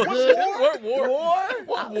 love a good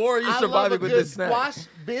What war are you I love a surviving with good this snack? squash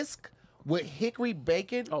bisque with hickory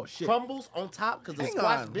bacon Oh, shit. crumbles on top because the Hang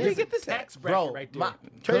squash on. bisque. Where you get this tax at? bracket Bro, right there. my,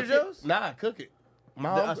 Trader cook it. Joe's? Nah, cook it.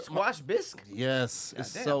 My A home- squash bisque? Yes,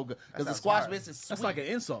 it's Goddamn. so good because the sounds squash hard. bisque is sweet. That's like an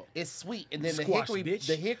insult. It's sweet, and then Squash, the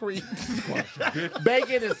bitch. hickory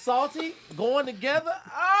bacon is salty going together.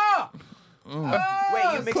 Ah! Wait,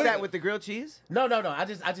 you mix that with the grilled cheese? No.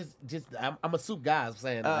 I'm a soup guy. I'm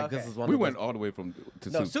saying like this okay. is one. We of went the, all the way from to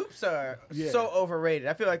No, soup. soups are Yeah. so overrated.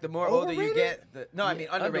 I feel like the more older you get, I mean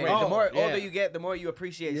underrated. underrated. The more Oh, yeah. older you get, the more you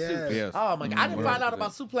appreciate Yeah. soup. Yes. Oh my god! I didn't find out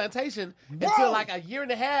about Soup Plantation until like a year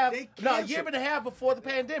and a half. They No, a canceled. year and a half before the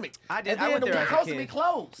pandemic. I did- And I then went the there one as a close to kid. me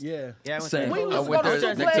closed. Yeah. Yeah, I went Same. there. We I used to went go to there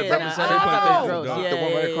Soup next to Plantation. Representative Oh. Plantation. Gross. The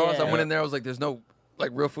one right across. Yeah. I went in there. I was like, "There's no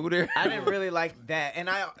like real food here." I didn't really like that, and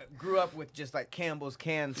I grew up with just like Campbell's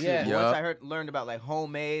canned soup. Yeah. Once Yup. I learned about like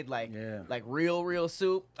homemade, like Yeah. like real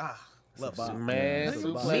soup. Love soup. Man, Yeah.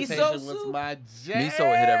 Soup Miso Plantation was soup? my jam. Miso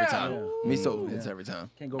would hit every time. Yeah. Miso hits every time.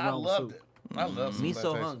 Can't go I wrong with loved soup. it. I love Soup Me so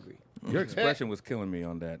Plantation. hungry. Your expression was killing me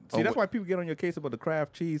on that. See, Oh, that's why people get on your case about the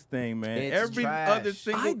Kraft cheese thing, man. It's Every trash. other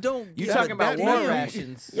single. I don't. You get talking about that war name.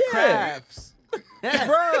 rations? Yeah. Crafts.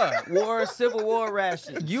 Bruh. War, Civil War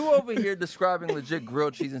rations. You over here describing legit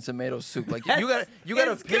grilled cheese and tomato soup. Like you got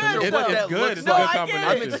a It's picture good, of though. what that It's good. looks It's a like. good I get it. I'm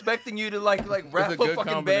combination. expecting you to like wrap a a good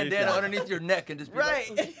fucking combination. bandana underneath your neck and just be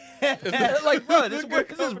Right. like, bro, this is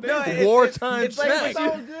No, wartime it's like snack.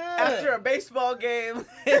 so good. After a baseball game.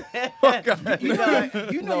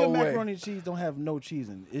 You know your way. macaroni and cheese don't have no cheese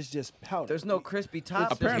in it. It's just powder. There's no crispy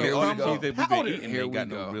top. Apparently, Here all we the go. cheese that we've Powder. been eating Here ain't we got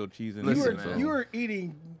go. no real cheese in Listen, it. man. You were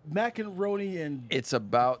eating macaroni and It's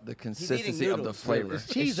about the consistency of the noodles. flavor. It's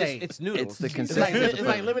cheese aid. It's noodles. It's the It's consistency. like, of the it's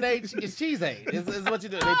like flavor. lemonade. It's cheese aid. It's what you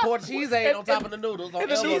do. They pour cheese aid on top of the noodles. On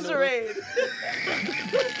the elbow cheese noodles. raid.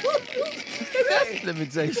 Let me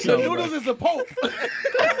tell you the something. noodles bro. is a poke.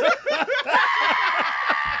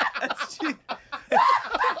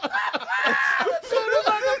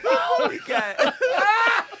 We got. You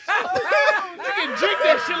can drink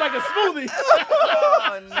that shit like a smoothie.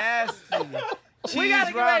 Oh, nasty. We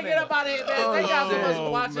gotta get ready to get ramen. up out of here, man. Thank y'all so much for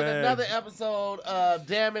Oh, watching man. another episode of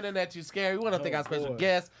Damn Internet You Scary. We want to thank our special boy.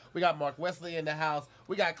 guests. We got Mark Wesley in the house.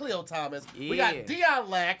 We got Khleo Thomas. We got Yeah. Dion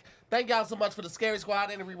Lack. Thank y'all so much for the Scary Squad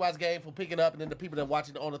and the Rewatch Game for picking up, and then the people that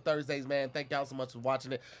watching it on the Thursdays, man. Thank y'all so much for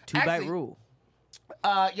watching it. Two bite Actually, rule.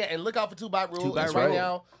 Yeah, and look out for 2-Bite Rule. 2-Bite It's right Rule.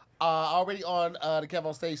 now. Already on the Kev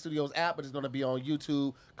on Stage Studios app, but it's going to be on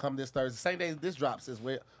YouTube come this Thursday. Same day this drops is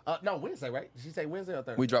Wednesday, right? Did she say Wednesday or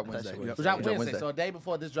Thursday? We drop Wednesday. We drop Wednesday. So a day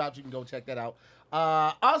before this drops, you can go check that out.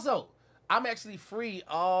 Also, I'm actually free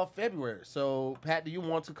all February. So, Pat, do you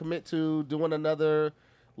want to commit to doing another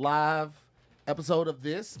live episode of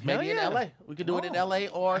this? Maybe in yeah. LA. We could do it in LA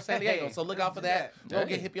or San Diego. Hey, So look out for that. We'll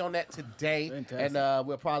get hippie on that today. Fantastic. And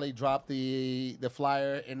we'll probably drop the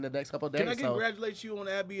flyer in the next couple of days. Can I So- congratulate you on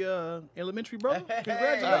Abbey Elementary, bro?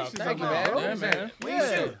 Congratulations thank you, on that, man. bro. Yeah, man.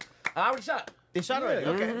 Yeah. I already shot. They shot already.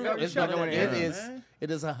 Okay. Mhm. No, It's shot been- already. it Yeah, is. man. It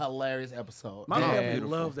is a hilarious episode. My And family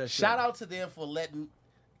loves that show. Shout out to them for letting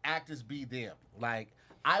actors be them. Like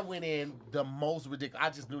I went in the most ridiculous. I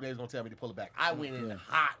just knew they was gonna tell me to pull it back. I went in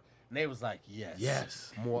hot, and they was like, "Yes,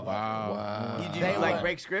 Yes. more." Wow. Did you They like were-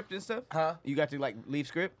 break script and stuff? Huh? You got to like leave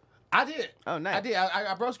script? I did. Oh, nice. I did.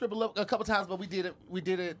 I broke script a couple times, but we did it. We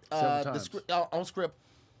did it Several the times. script on script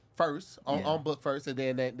first, on book first, and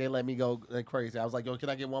then they let me go like crazy. I was like, "Yo, can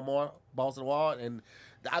I get one more balls to the wall?" And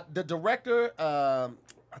the director, I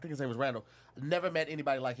think his name was Randall. Never met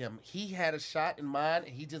anybody like him. He had a shot in mind,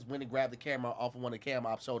 and he just went and grabbed the camera off of one of the cam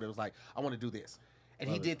ops shoulder. It was like, "I want to do this," and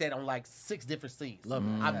he did that on like 6 different scenes.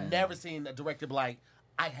 I've never seen a director be like,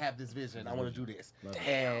 I have this vision. I want to do this.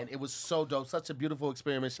 And it was so dope. Such a beautiful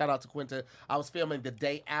experiment. Shout out to Quinta. I was filming the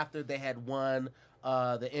day after they had won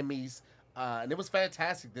the Emmys. And it was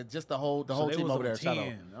fantastic. Just the whole they team was over on there. Shout out.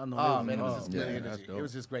 10. I know Oh they man, it was was just on good 10. energy. That's dope. It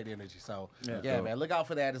was just great energy. So Yeah. yeah, man, look out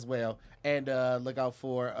for that as well. And look out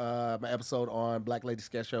for my episode on Black Lady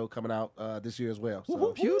Sketch Show coming out this year as well.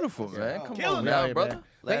 So. Beautiful, man. Come Killing on it now, out here, brother. man.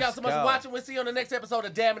 Thank y'all so much for go. watching. We'll see you on the next episode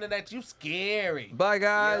of Damn It and That You Scary. Bye,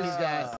 guys. Peace, guys.